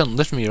though she couldn't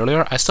lift me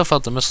earlier, I still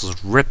felt the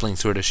missiles rippling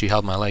through it as she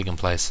held my leg in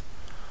place.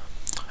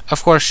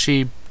 Of course,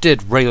 she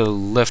did regularly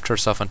lift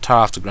herself and tie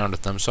off the ground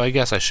with them, so I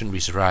guess I shouldn't be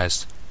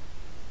surprised.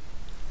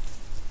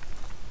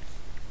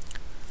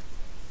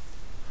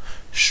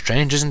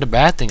 Strange isn't a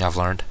bad thing, I've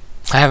learned.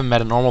 I haven't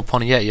met a normal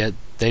pony yet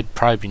they'd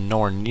probably be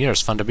nowhere near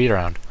as fun to beat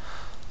around.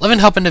 Loving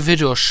help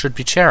individuals should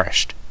be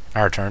cherished,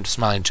 I returned,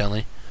 smiling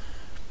gently.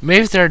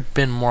 Maybe if there had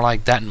been more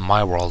like that in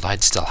my world,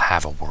 I'd still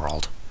have a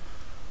world.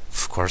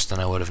 Of course, then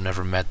I would have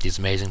never met these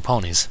amazing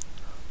ponies.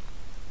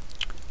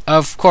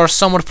 Of course,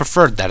 some would have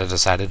preferred that, I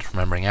decided,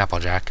 remembering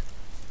Applejack.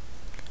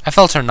 I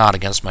felt her nod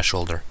against my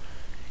shoulder.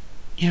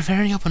 You're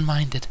very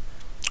open-minded.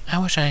 I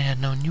wish I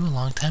had known you a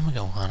long time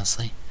ago,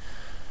 honestly.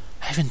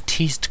 I've been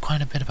teased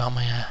quite a bit about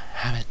my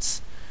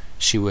habits,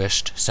 she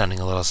wished, sounding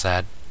a little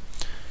sad.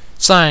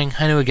 Sighing,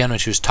 I knew again what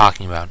she was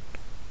talking about.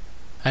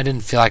 I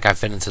didn't feel like I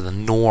fit into the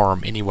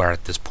norm anywhere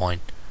at this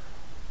point.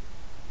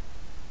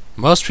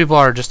 Most people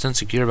are just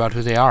insecure about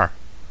who they are.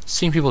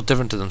 Seeing people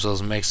different to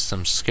themselves makes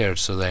them scared,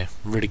 so they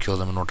ridicule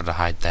them in order to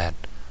hide that,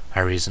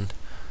 I reasoned.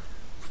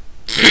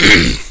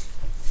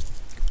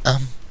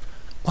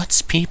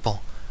 What's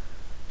people?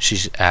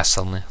 She asked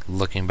suddenly,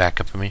 looking back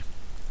up at me.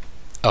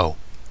 Oh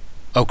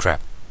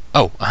crap.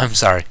 Oh, I'm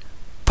sorry.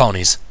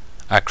 Ponies,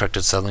 I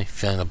corrected suddenly,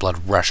 feeling the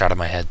blood rush out of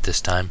my head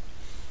this time.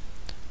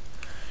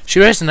 She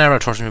raised an eyebrow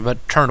towards me,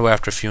 but turned away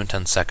after a few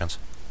intense seconds.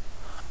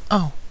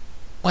 Oh,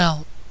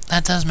 well,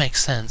 that does make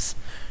sense,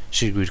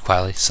 she agreed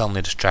quietly,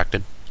 suddenly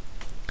distracted.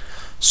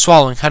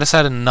 Swallowing, I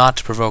decided not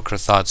to provoke her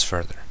thoughts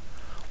further.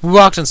 We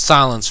walked in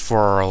silence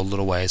for a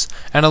little ways,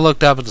 and I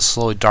looked up at the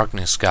slowly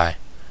darkening sky.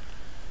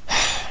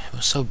 It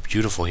was so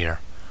beautiful here.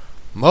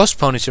 Most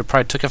ponies here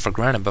probably took it for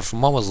granted, but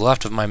from what was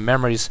left of my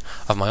memories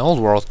of my old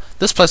world,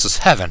 this place was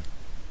heaven.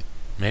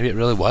 Maybe it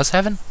really was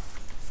heaven?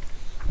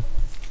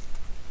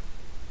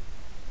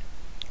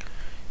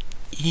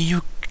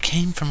 You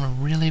came from a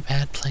really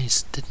bad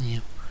place, didn't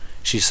you?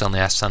 She suddenly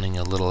asked, sounding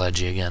a little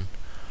edgy again.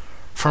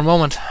 For a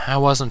moment, I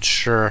wasn't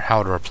sure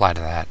how to reply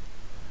to that.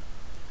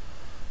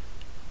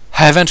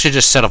 I eventually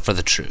just settled for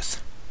the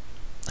truth.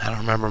 I don't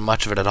remember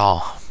much of it at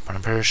all, but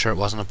I'm pretty sure it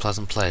wasn't a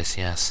pleasant place,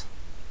 yes.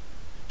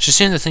 She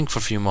seemed to think for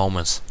a few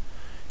moments.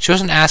 She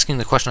wasn't asking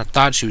the question I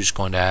thought she was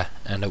going to ask,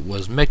 and it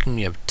was making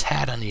me a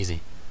tad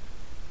uneasy.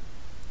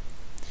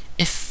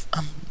 If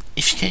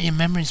you get your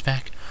memories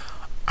back,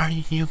 are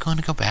you going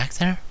to go back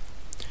there?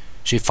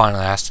 She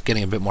finally asked,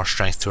 getting a bit more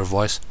strength to her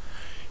voice.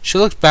 She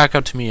looked back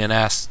up to me and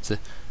asked,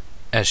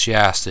 as she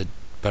asked it,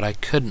 but I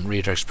couldn't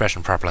read her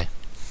expression properly.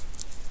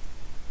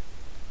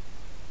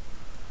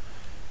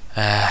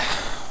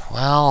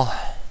 Well,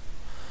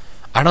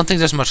 I don't think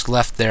there's much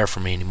left there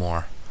for me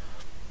anymore.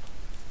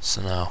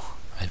 So no,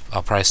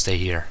 I'll probably stay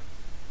here.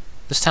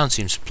 This town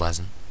seems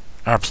pleasant,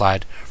 I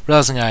replied,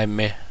 realizing I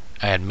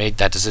had made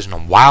that decision a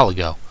while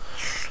ago.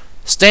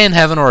 Stay in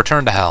heaven or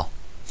return to hell.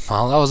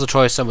 Well, that was a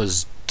choice that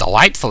was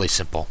delightfully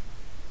simple.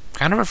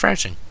 Kind of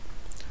refreshing.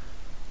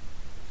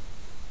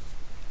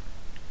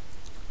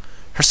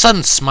 Her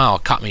sudden smile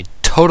caught me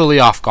totally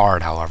off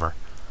guard, however.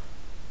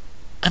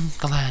 I'm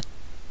glad.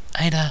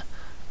 I'd,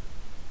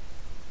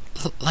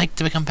 like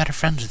to become better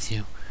friends with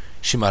you,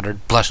 she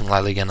muttered, blushing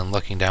lightly again and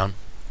looking down.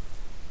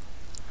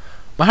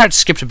 My heart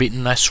skipped a beat,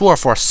 and I swore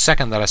for a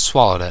second that I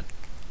swallowed it.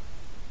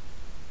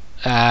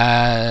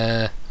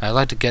 I'd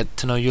like to get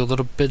to know you a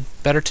little bit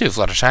better too,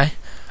 Fluttershy,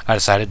 I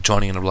decided,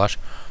 joining in a blush.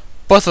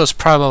 Both of us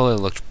probably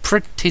looked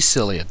pretty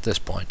silly at this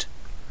point.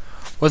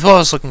 With both of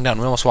us looking down,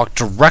 we almost walked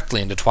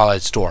directly into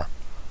Twilight's door.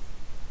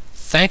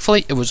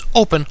 Thankfully, it was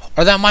open,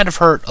 or that might have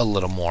hurt a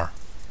little more.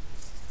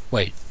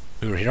 Wait,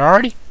 we were here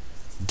already?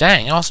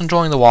 Dang, I was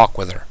enjoying the walk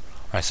with her,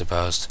 I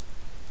supposed.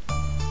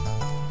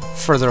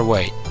 Further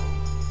wait.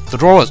 The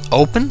door was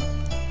open?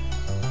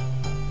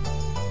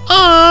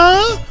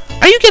 Aww!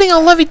 Are you getting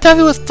all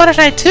lovey-dovey with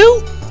Fluttershy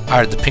too? I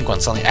heard the pink one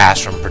suddenly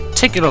ask from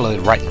particularly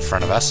right in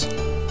front of us.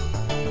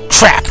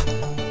 Crap!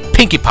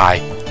 Pinkie Pie!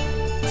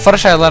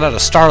 Fluttershy let out a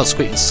startled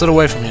squeak and slid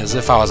away from me as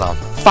if I was on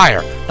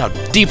fire, now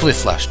deeply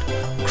flushed.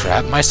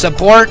 Crap, my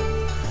support!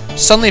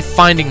 Suddenly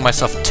finding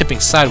myself tipping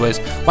sideways,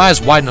 my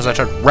eyes widened as I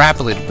tried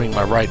rapidly to bring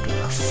my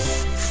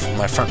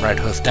front right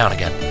hoof down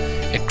again.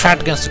 It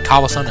cracked against the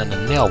cobblestone and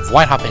a nail of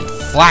white-hot paint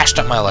flashed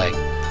up my leg.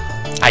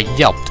 I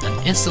yelped,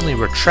 and instantly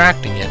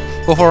retracting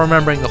it before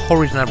remembering the whole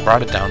reason I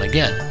brought it down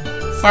again.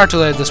 Far too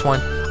late at this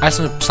point, I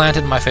simply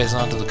planted my face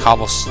onto the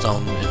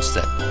cobblestone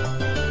instead.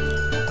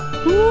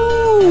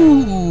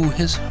 Ooh,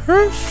 his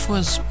hoof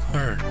was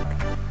hurt.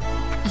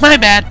 My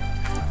bad,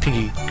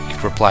 Pinkie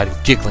replied,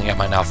 giggling at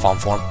my now fallen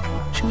form.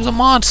 She was a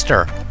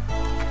monster.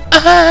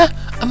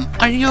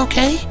 Are you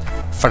okay?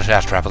 Fluttershy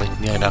asked rapidly,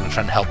 kneeling down and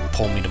trying to help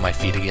pull me to my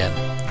feet again.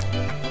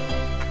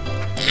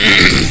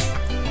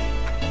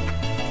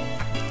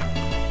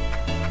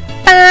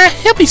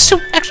 He'll be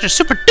extra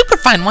super duper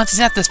fine once he's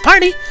at this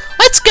party.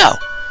 Let's go!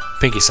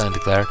 Pinkie suddenly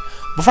declared.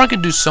 Before I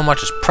could do so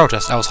much as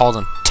protest, I was hauled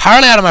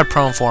entirely out of my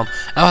prone form,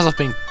 and I was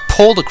being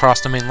pulled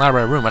across the main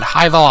library room at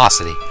high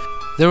velocity.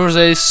 There was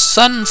a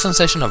sudden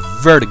sensation of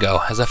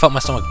vertigo as I felt my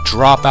stomach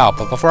drop out,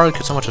 but before I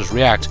could so much as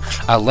react,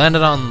 I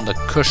landed on the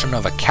cushion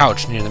of a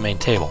couch near the main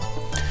table.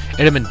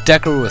 It had been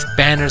decorated with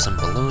banners and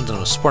balloons and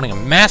was sporting a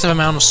massive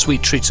amount of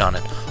sweet treats on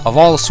it, of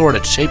all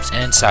assorted shapes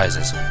and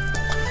sizes.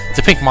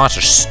 The pink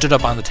monster stood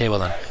up on the table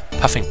then,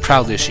 puffing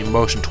proudly as she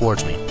motioned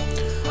towards me.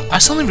 I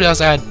suddenly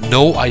realized I had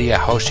no idea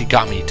how she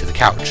got me to the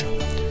couch.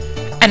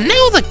 And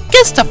now the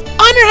guest of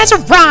honor has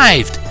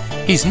arrived!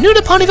 He's new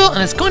to Ponyville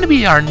and is going to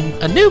be a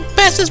new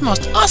bestest,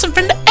 most awesome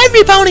friend to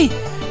every pony!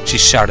 She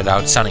shouted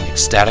out, sounding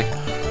ecstatic.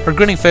 Her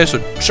grinning face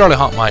would surely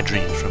haunt my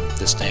dreams from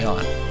this day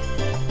on.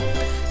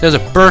 There was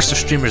a burst of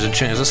streamers and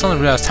cheering as I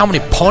suddenly realized how many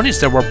ponies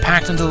there were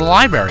packed into the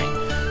library.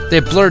 They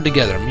blurred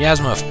together, a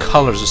miasma of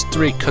colors as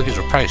 3 cookies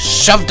were probably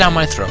shoved down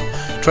my throat,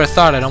 to where I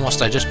thought I'd almost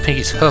digest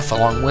Pinkie's hoof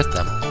along with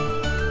them.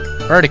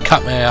 I already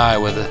caught my eye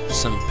with a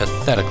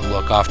sympathetic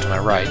look off to my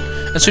right,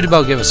 and Sweetie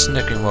Belle gave a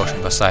snickering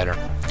motion beside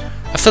her.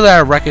 I feel that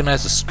I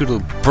recognized the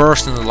Scootaloo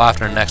burst into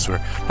laughter next to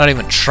her, not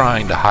even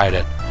trying to hide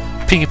it.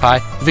 Pinkie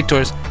Pie,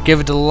 victorious, gave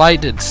a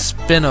delighted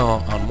spin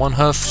on one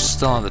hoof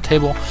still on the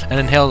table, and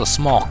inhaled a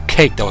small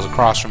cake that was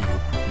across from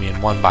me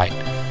in one bite.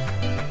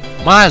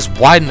 My eyes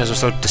widened as I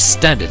so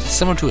distended,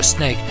 similar to a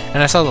snake,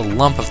 and I saw the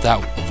lump of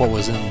what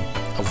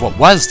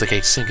was the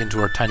cake sink into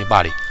her tiny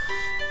body.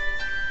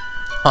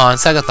 On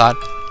second thought,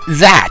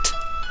 that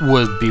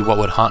would be what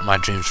would haunt my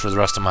dreams for the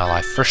rest of my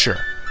life, for sure.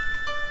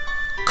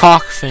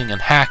 Coughing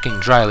and hacking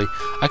dryly,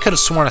 I could have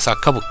sworn I saw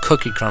a couple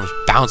cookie crumbs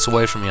bounce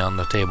away from me on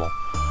the table.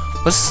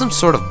 Was this some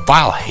sort of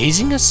vile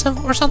haziness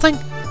or something?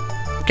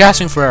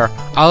 Gasping for air,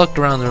 I looked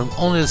around the room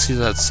only to see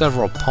that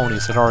several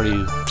ponies had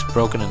already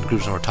broken into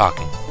groups and were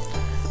talking.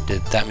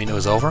 Did that mean it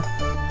was over?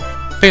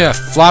 Pinkie Pie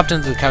flopped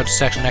into the couch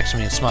section next to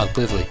me and smiled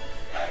gleefully.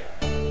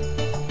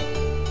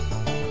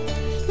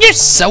 You're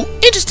so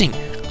interesting!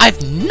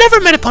 I've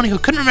never met a pony who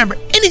couldn't remember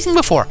anything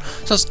before,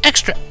 so I was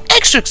extra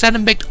excited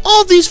and baked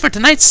all these for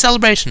tonight's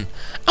celebration.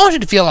 I want you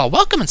to feel all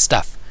welcome and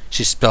stuff,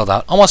 she spelled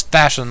out, almost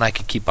faster than I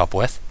could keep up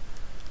with.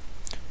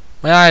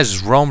 My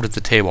eyes roamed at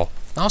the table.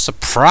 I was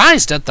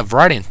surprised at the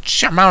variety and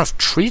sheer amount of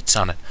treats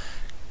on it.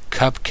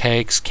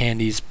 Cupcakes,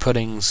 candies,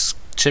 puddings,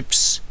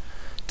 chips.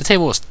 The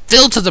table was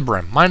filled to the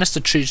brim, minus the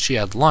treats she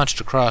had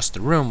launched across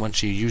the room when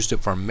she used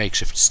it for a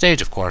makeshift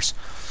stage, of course.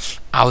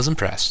 I was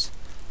impressed.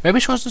 Maybe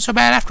she wasn't so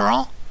bad after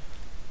all?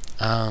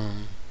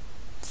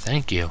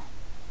 Thank you,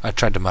 I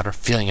tried to mutter,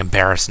 feeling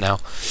embarrassed now.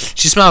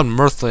 She smiled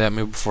mirthfully at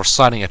me before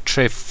sliding a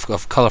tray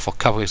of colorful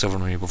cupcakes over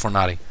to me before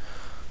nodding.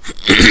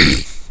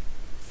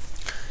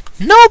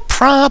 No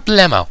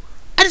problemo.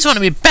 I just want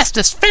to be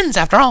bestest friends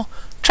after all.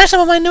 Try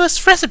some of my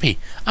newest recipe.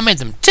 I made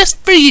them just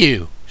for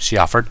you, she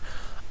offered.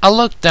 I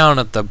looked down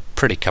at the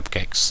pretty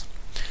cupcakes.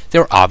 They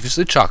were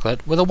obviously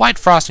chocolate, with a white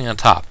frosting on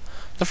top.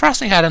 The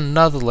frosting had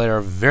another layer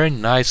of very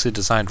nicely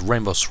designed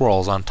rainbow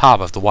swirls on top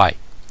of the white.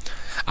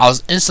 I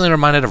was instantly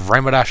reminded of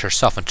Rainbow Dash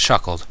herself and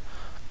chuckled.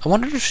 I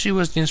wondered if she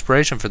was the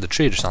inspiration for the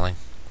treat or something.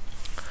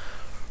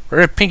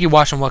 Pinkie,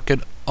 watching what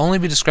could only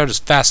be described as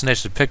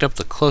fascination, picked up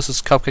the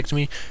closest cupcake to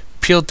me,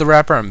 peeled the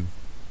wrapper and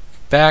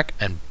back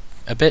and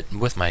a bit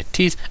with my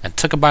teeth, and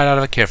took a bite out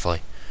of it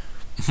carefully.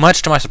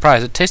 Much to my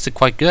surprise, it tasted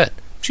quite good.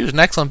 She was an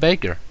excellent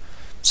baker.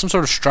 Some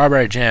sort of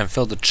strawberry jam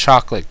filled the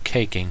chocolate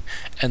caking,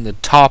 and the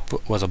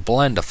top was a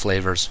blend of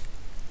flavors.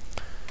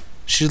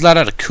 She let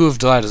out a coo of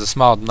delight as a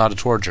smile nodded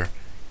towards her.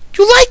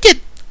 You like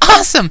it?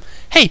 Awesome!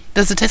 Hey,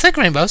 does it taste like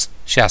rainbows?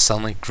 She asked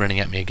suddenly, grinning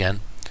at me again.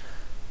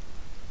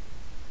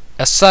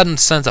 A sudden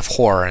sense of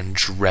horror and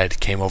dread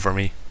came over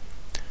me.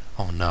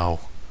 Oh no.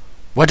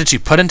 What did she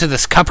put into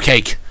this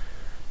cupcake?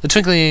 The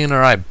twinkling in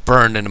her eye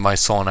burned into my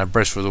soul, and I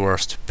braced for the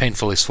worst,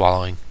 painfully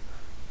swallowing.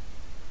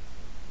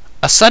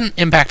 A sudden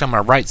impact on my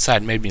right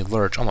side made me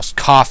lurch, almost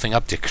coughing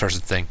up the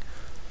accursed thing.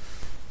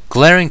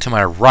 Glaring to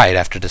my right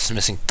after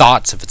dismissing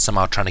thoughts of it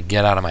somehow trying to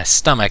get out of my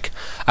stomach,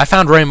 I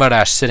found Rainbow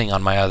Dash sitting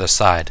on my other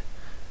side.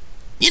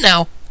 "You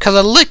know, 'cause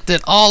I licked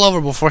it all over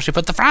before she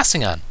put the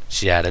frosting on,"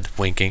 she added,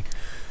 winking.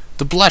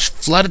 The blush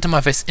flooded to my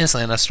face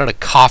instantly, and I started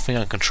coughing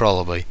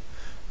uncontrollably.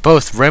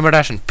 Both Rainbow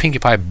Dash and Pinkie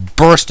Pie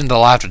burst into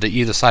laughter to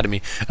either side of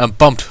me and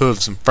bumped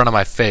hooves in front of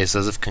my face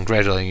as if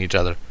congratulating each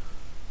other.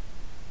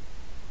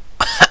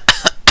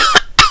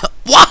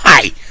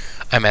 "Why?"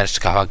 I managed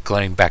to cough out,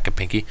 glaring back at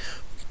Pinkie.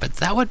 But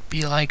that would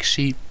be like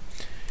she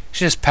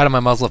just patted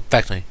my muzzle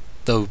affectionately,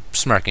 though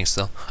smirking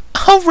still.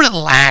 "Oh,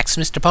 relax,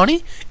 Mr.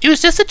 Pony. It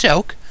was just a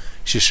joke,"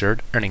 she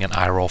assured, earning an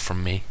eye roll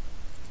from me.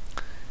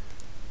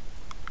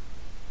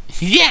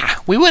 "Yeah,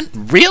 we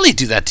wouldn't really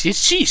do that to you.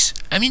 Jeez.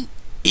 I mean,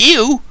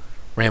 ew,"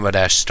 Rainbow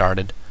Dash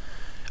started.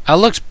 I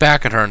looked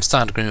back at her in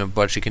silent agreement,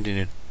 but she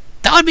continued,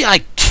 "That would be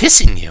like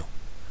kissing you."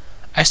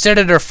 I stared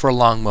at her for a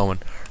long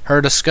moment.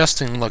 Her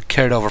disgusting look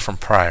carried over from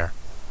prior.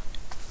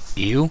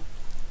 Ew?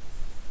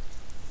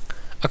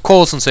 A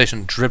cold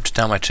sensation dripped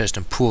down my chest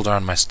and pooled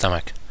around my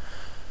stomach.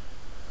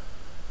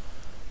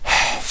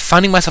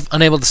 Finding myself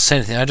unable to say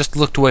anything, I just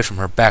looked away from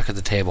her back at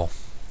the table.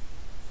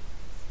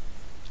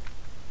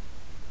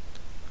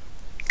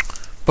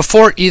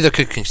 Before either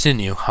could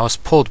continue, I was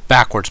pulled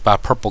backwards by a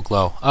purple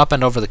glow, up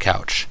and over the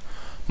couch.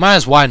 My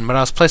eyes widened, but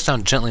I was placed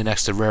down gently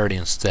next to Rarity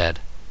instead.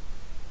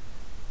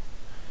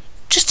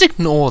 "Just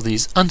ignore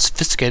these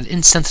unsophisticated,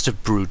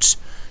 insensitive brutes.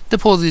 They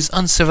pull these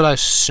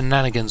uncivilized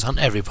shenanigans on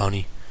every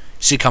pony,"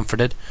 she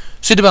comforted.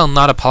 Sweetie Belle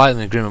nodded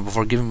politely in agreement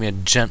before giving me a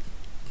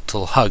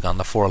gentle hug on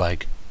the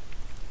foreleg.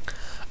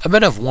 A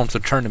bit of warmth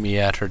returned to me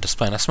at her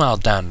display, and I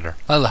smiled down at her,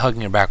 lightly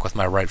hugging her back with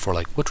my right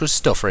foreleg, which was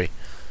still free.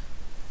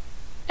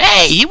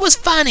 "Hey, it was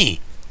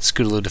funny,"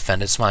 Scootaloo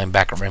defended, smiling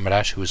back at Rainbow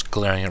Dash, who was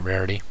glaring at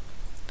Rarity.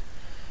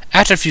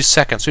 After a few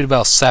seconds, Sweetie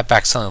Belle sat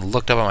back suddenly and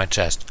looked up at my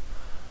chest.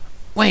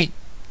 "Wait,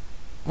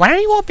 why are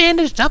you all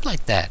bandaged up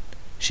like that?"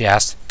 she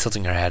asked,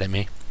 tilting her head at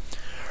me.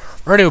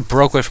 Rarity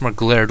broke away from her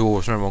glare duel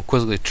with Rainbow and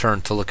quizzically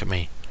turned to look at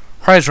me.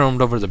 Her eyes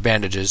roamed over the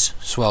bandages,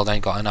 swelled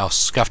ankle, and now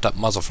scuffed up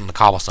muzzle from the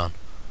cobblestone.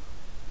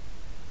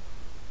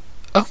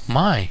 "Oh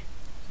my,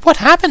 what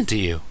happened to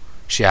you?"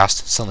 she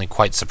asked, suddenly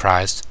quite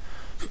surprised.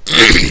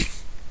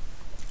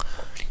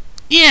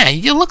 "Yeah,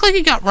 you look like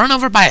you got run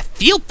over by a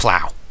field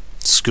plow,"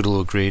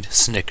 Scootaloo agreed,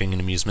 snickering in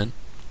amusement.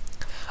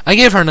 I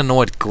gave her an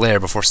annoyed glare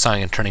before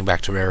sighing and turning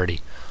back to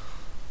Rarity.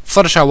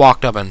 Fluttershy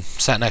walked up and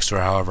sat next to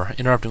her, however,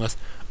 interrupting with,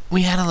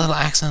 "We had a little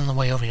accident on the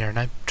way over here, and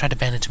I tried to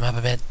bandage him up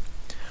a bit."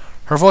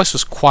 Her voice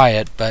was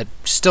quiet, but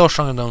still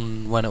stronger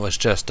than when it was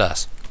just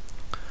us.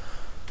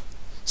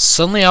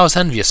 Suddenly I was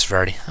envious of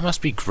Rarity. That must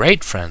be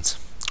great friends.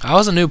 I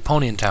was a new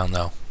pony in town,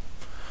 though.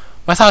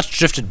 My thoughts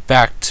drifted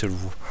back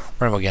to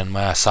Rainbow again, and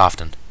my eyes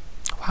softened.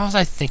 Why was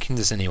I thinking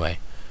this anyway?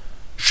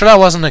 Sure, I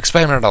wasn't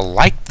expecting her to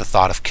like the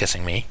thought of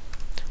kissing me.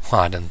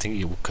 Well, I didn't think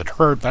it could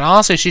hurt, but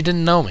honestly, she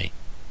didn't know me.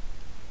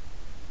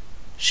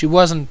 So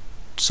wasn't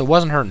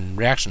her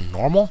reaction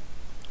normal?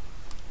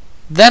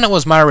 Then it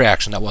was my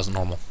reaction that wasn't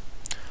normal.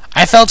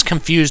 I felt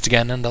confused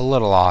again and a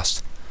little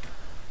lost.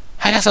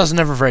 I guess I was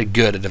never very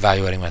good at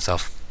evaluating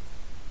myself.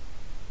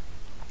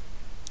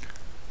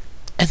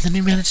 "And then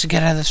we managed to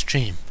get out of the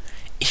stream.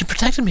 He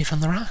protected me from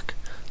the rock,"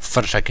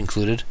 Fluttershy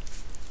concluded.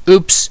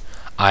 "Oops,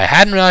 I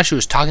hadn't realized she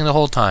was talking the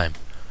whole time."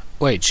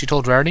 Wait, she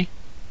told Rarity?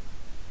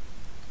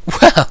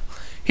 "Well,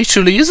 he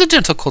truly is a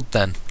gentle colt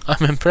then.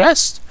 I'm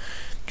impressed.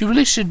 You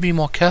really should be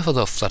more careful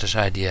though,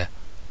 Fluttershy dear,"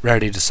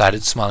 Rarity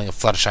decided, smiling at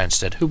Fluttershy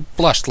instead, who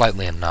blushed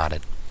lightly and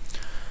nodded.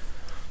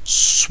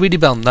 Sweetie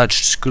Belle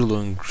nudged Scootaloo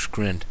and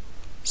grinned.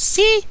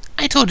 "See?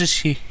 I told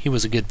you he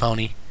was a good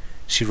pony,"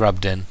 she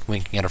rubbed in,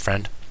 winking at her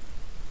friend.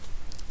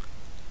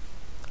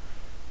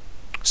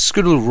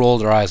 Scootaloo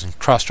rolled her eyes and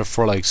crossed her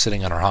forelegs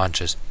sitting on her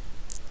haunches.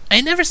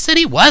 "I never said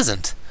he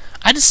wasn't.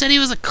 I just said he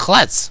was a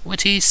klutz,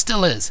 which he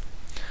still is.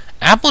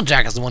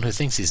 Applejack is the one who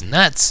thinks he's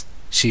nuts,"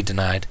 she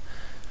denied.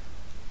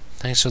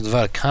 "Thanks for the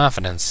vote of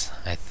confidence,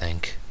 I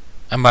think,"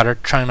 I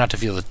muttered, trying not to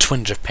feel the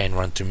twinge of pain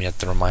run through me at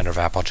the reminder of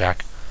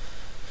Applejack.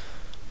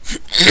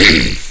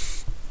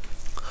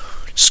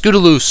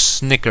 Scootaloo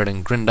snickered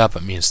and grinned up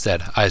at me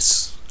instead,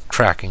 eyes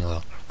cracking a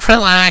little.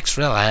 "Relax,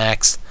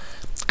 relax.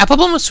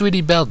 Apple and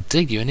Sweetie Belle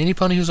dig you, and any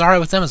pony who's alright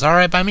with them is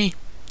alright by me.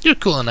 You're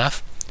cool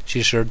enough," she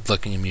assured,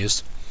 looking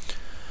amused.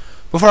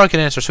 Before I could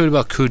answer, Sweetie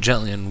Belle cooed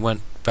gently and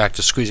went back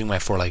to squeezing my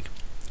foreleg.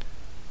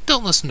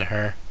 "Don't listen to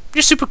her.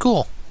 You're super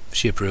cool,"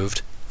 she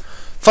approved.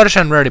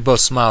 Fluttershy and Rarity both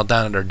smiled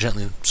down at her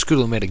gently, and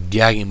Scootaloo made a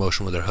gagging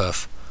motion with her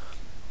hoof.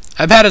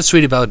 I patted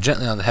Sweetie Belle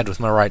gently on the head with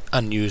my right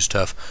unused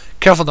hoof,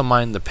 careful to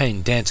mind the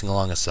pain dancing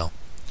along us so.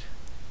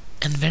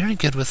 "And very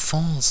good with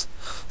foals,"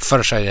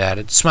 Fluttershy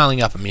added,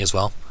 smiling up at me as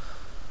well.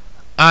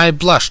 I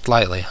blushed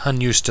lightly,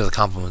 unused to the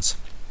compliments.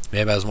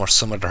 Maybe I was more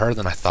similar to her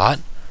than I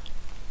thought.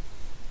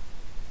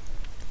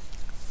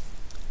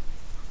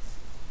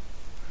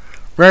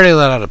 Rarity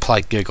let out a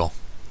polite giggle.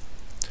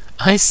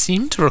 I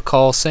seem to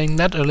recall saying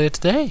that earlier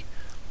today.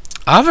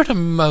 I offered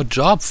him a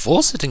job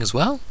full-sitting as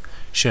well,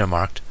 she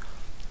remarked.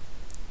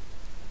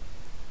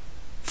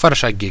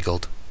 Fluttershy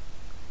giggled.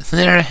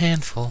 They're a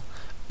handful,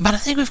 but I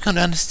think we've come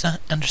to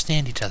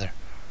understand each other.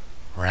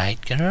 Right,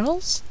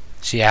 girls?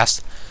 She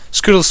asked.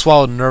 Scootaloo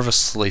swallowed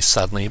nervously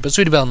suddenly, but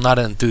Sweetie Belle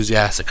nodded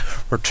enthusiastic,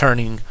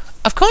 returning,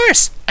 Of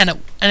course! And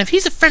if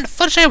he's a friend of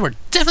Fluttershy, we're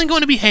definitely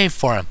going to behave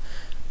for him.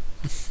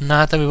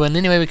 Not that we wouldn't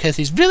anyway, because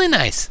he's really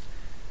nice.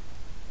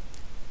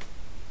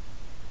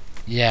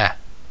 Yeah.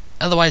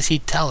 Otherwise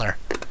he'd tell her.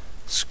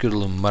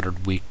 Scootaloo muttered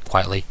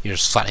quietly,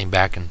 ears flattening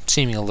back and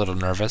seeming a little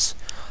nervous.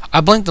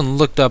 I blinked and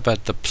looked up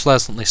at the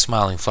pleasantly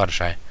smiling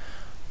Fluttershy.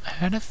 I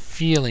had a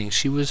feeling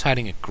she was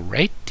hiding a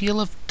great deal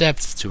of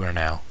depth to her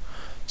now.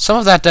 Some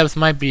of that depth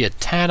might be a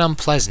tad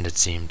unpleasant, it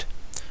seemed.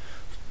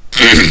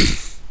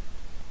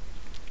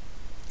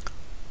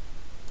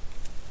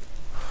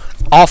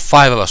 All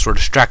five of us were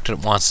distracted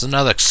at once as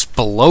another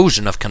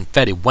explosion of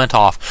confetti went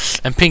off,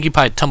 and Pinkie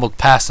Pie tumbled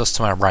past us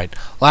to my right,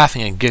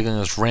 laughing and giggling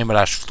as Rainbow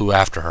Dash flew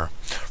after her,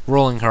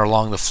 rolling her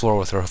along the floor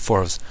with her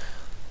forepaws.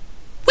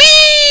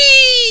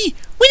 Whee!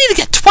 We need to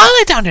get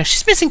Twilight down here.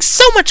 She's missing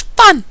so much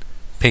fun!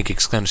 Pinkie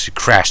exclaimed as she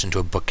crashed into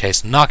a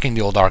bookcase, knocking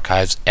the old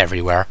archives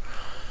everywhere.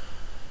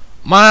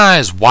 My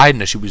eyes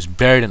widened as she was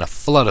buried in a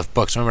flood of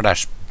books. Rainbow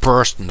Dash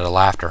burst into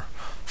laughter,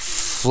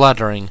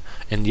 fluttering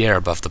in the air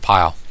above the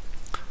pile.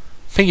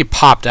 Pinkie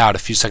popped out a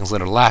few seconds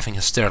later, laughing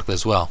hysterically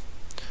as well.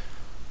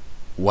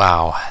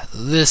 Wow,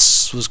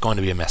 this was going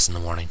to be a mess in the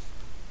morning.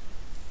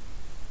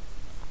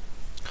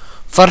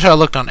 Fluttershy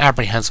looked on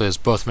apprehensively as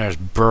both mares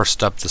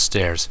burst up the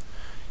stairs.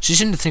 She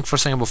seemed to think for a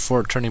second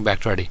before turning back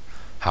to Reddy,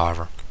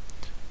 however.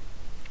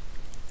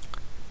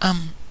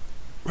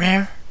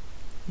 Rare,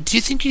 do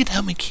you think you could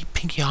help me keep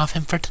Pinkie off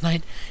him for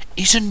tonight?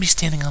 He shouldn't be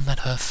standing on that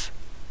hoof,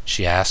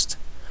 she asked.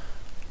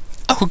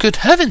 Oh, good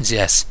heavens,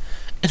 yes!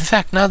 In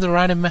fact, now the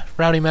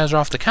rowdy mares are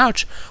off the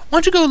couch, why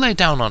don't you go lay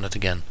down on it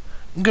again?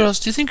 Girls,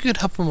 do you think you could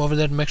help him over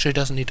there to make sure he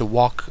doesn't need to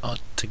walk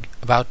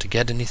about to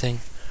get anything?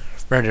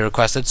 Rarity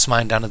requested,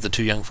 smiling down at the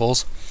two young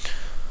foals.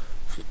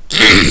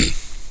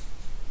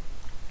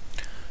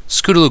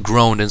 Scootaloo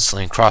groaned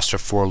instantly and crossed her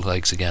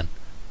forelegs again.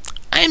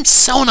 I am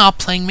so not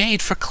playing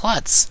maid for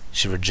klutz,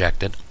 she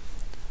rejected.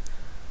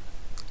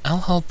 I'll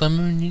help him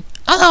and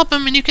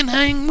you can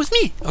hang with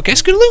me. Okay,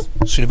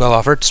 Scootaloo? Sweetie Belle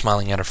offered,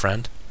 smiling at her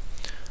friend.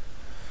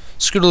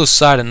 Scootaloo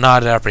sighed and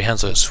nodded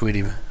apprehensively at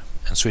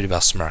Sweetie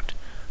Belle smirked.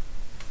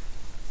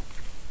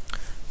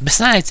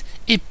 Besides,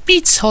 it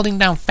beats holding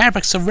down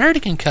fabric so Rarity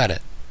can cut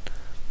it.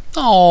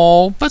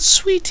 Oh, but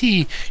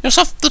Sweetie, your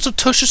soft little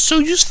tush is so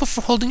useful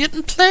for holding it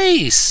in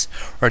place,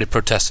 Rarity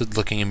protested,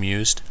 looking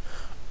amused.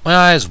 My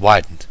eyes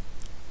widened.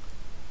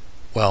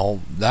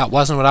 Well, that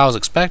wasn't what I was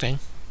expecting.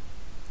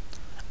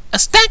 A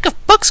stack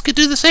of books could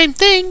do the same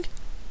thing.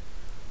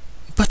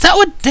 But that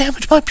would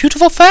damage my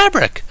beautiful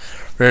fabric,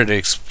 Rarity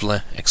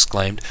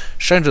exclaimed,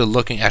 strangely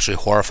looking actually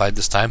horrified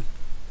this time.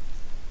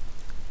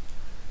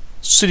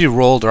 Sooty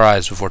rolled her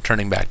eyes before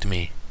turning back to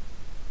me.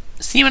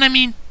 See what I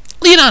mean?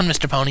 Lead on,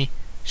 Mr. Pony,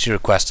 she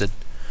requested.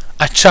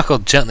 I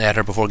chuckled gently at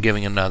her before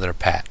giving another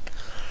pat.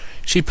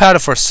 She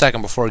pouted for a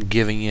second before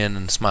giving in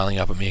and smiling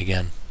up at me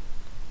again.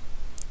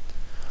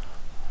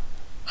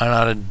 I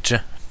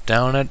nodded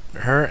down at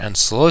her and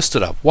slowly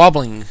stood up,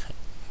 wobbly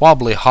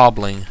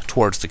hobbling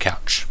towards the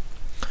couch.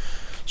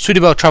 Sweetie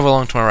Belle traveled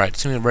along to my right,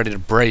 seeming ready to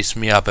brace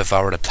me up if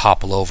I were to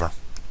topple over.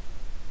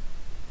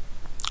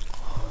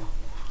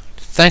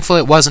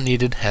 Thankfully it wasn't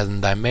needed,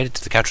 and I made it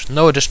to the couch with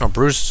no additional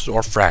bruises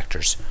or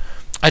fractures.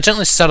 I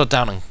gently settled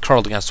down and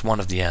curled against one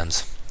of the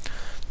ends.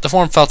 The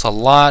form felt a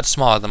lot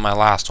smaller than my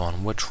last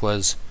one, which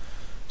was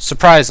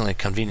surprisingly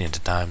convenient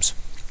at times.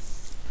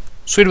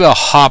 Sweetie Belle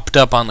hopped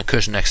up on the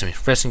cushion next to me,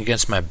 resting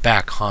against my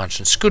back haunch,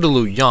 and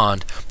Scootaloo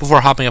yawned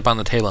before hopping up on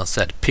the table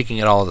instead, picking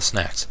at all of the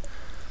snacks.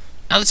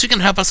 At least we can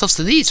help ourselves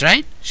to these,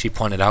 right? She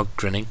pointed out,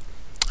 grinning.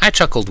 I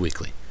chuckled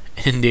weakly.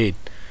 Indeed.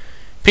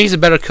 Pinkie's a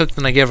better cook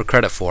than I gave her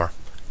credit for.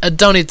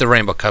 Don't eat the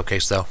rainbow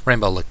cupcakes, though.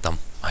 Rainbow licked them.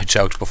 I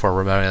joked before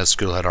remembering that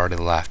Scootaloo had already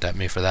laughed at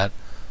me for that.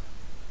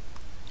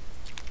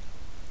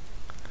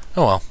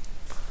 Oh well.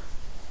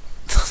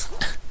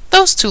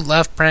 Those two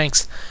love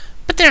pranks,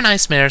 but they're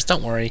nice mares,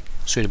 don't worry,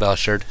 Sweetie Belle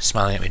assured,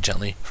 smiling at me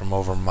gently from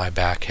over my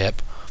back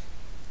hip.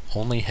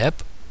 Only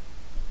hip?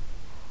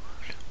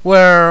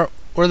 Where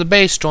the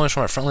base joins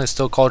from my front legs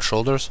still called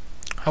shoulders?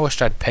 I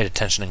wished I'd paid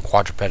attention in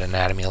quadruped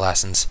anatomy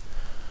lessons.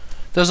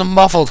 There was a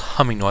muffled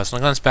humming noise, and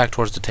I glanced back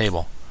towards the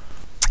table.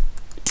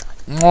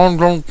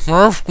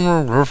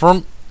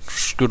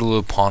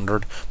 Scootaloo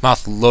pondered,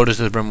 mouth loaded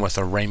to the brim with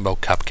a rainbow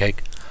cupcake.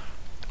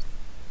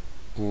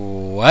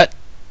 What?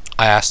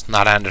 I asked,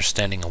 not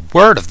understanding a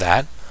word of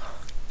that.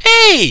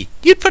 Hey!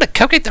 You'd put a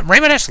cupcake that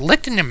Rainbow Dash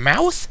licked in your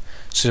mouth?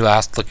 Sue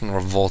asked, looking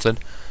revolted.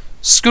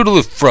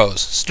 Scootaloo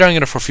froze, staring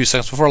at her for a few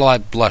seconds before a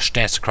light blush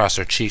danced across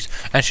her cheeks,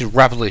 and she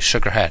rapidly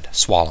shook her head,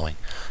 swallowing.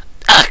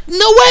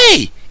 No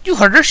way! You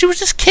heard her, she was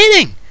just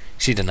kidding,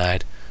 she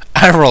denied.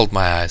 I rolled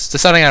my eyes,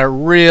 deciding I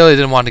really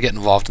didn't want to get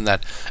involved in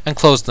that, and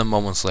closed them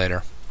moments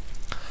later.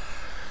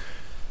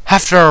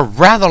 After a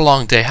rather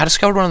long day, I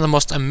discovered one of the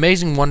most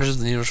amazing wonders of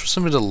the universe was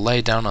simply to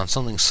lay down on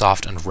something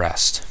soft and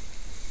rest.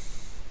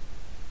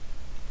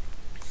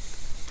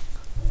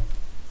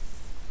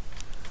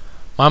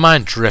 My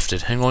mind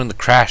drifted, ignoring the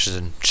crashes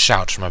and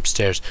shouts from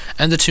upstairs,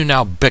 and the two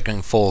now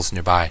bickering fools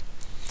nearby.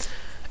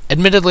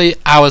 Admittedly,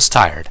 I was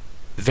tired.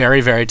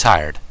 Very, very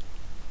tired.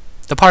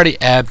 The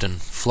party ebbed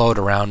and flowed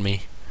around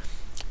me.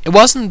 It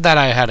wasn't what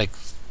I had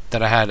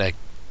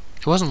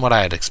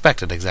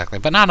expected exactly,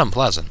 but not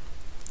unpleasant.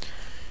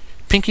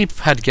 Pinkie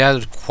had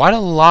gathered quite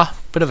a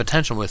bit of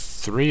attention with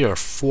 3 or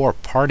 4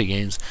 party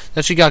games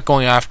that she got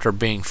going after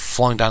being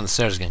flung down the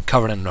stairs again,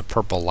 covered in a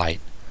purple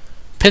light.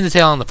 Pinned the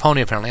tail on the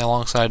pony apparently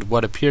alongside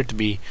what appeared to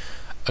be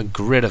a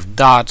grid of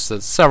dots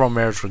that several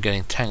mares were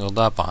getting tangled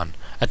up on,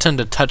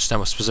 attempting to touch them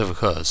with specific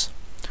hooves.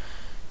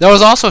 There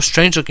was also a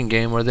strange-looking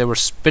game where they were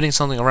spitting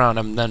something around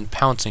and then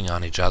pouncing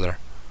on each other.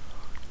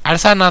 I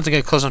decided not to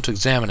get close enough to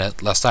examine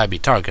it, lest I be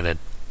targeted.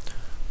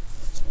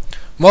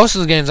 Most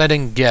of the games I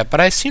didn't get, but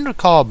I seem to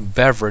recall a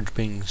beverage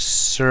being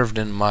served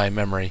in my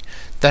memory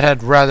that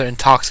had rather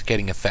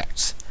intoxicating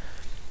effects.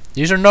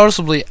 These are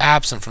noticeably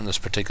absent from this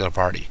particular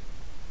party.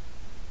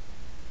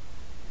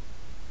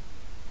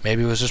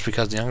 Maybe it was just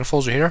because the younger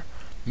fools were here?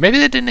 Maybe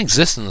they didn't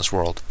exist in this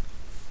world.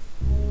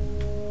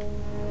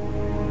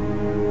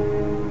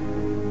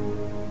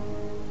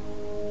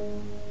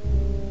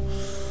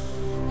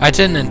 I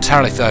didn't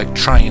entirely feel like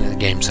trying any of the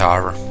games,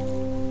 however.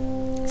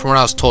 From what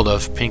I was told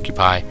of Pinkie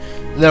Pie,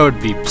 there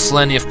would be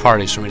plenty of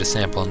parties for me to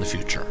sample in the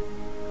future.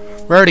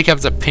 Rarity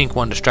kept the pink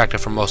one distracted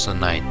for most of the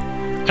night.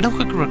 I don't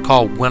quickly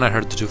recall when I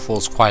heard the two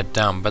fools quiet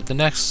down, but the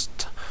next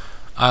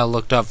I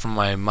looked up from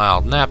my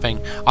mild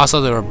napping, I saw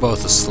they were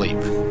both asleep.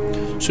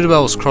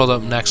 Sweetibelle was curled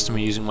up next to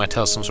me using my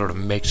tail as some sort of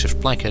makeshift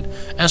blanket,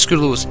 and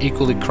Scootaloo was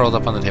equally curled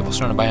up on the table,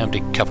 surrounded by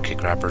empty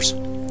cupcake wrappers.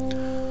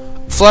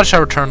 Fluttershy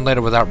returned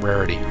later without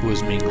Rarity, who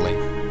was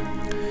mingling.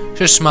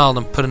 She just smiled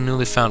and put a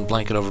newly found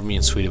blanket over me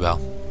and Sweetibelle.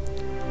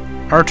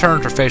 I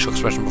returned her facial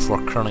expression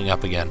before curling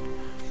up again.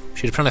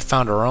 She had apparently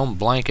found her own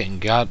blanket and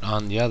got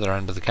on the other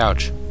end of the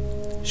couch.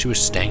 She was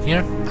staying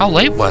here? How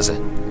late was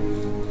it?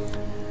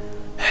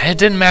 It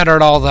didn't matter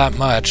at all that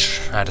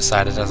much, I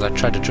decided as I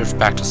tried to drift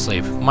back to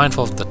sleep,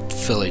 mindful of the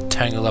filly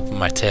tangled up in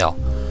my tail.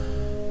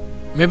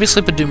 Maybe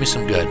sleep would do me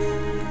some good.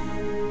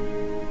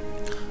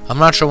 I'm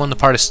not sure when the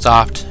party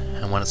stopped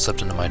and when it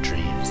slipped into my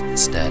dreams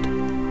instead.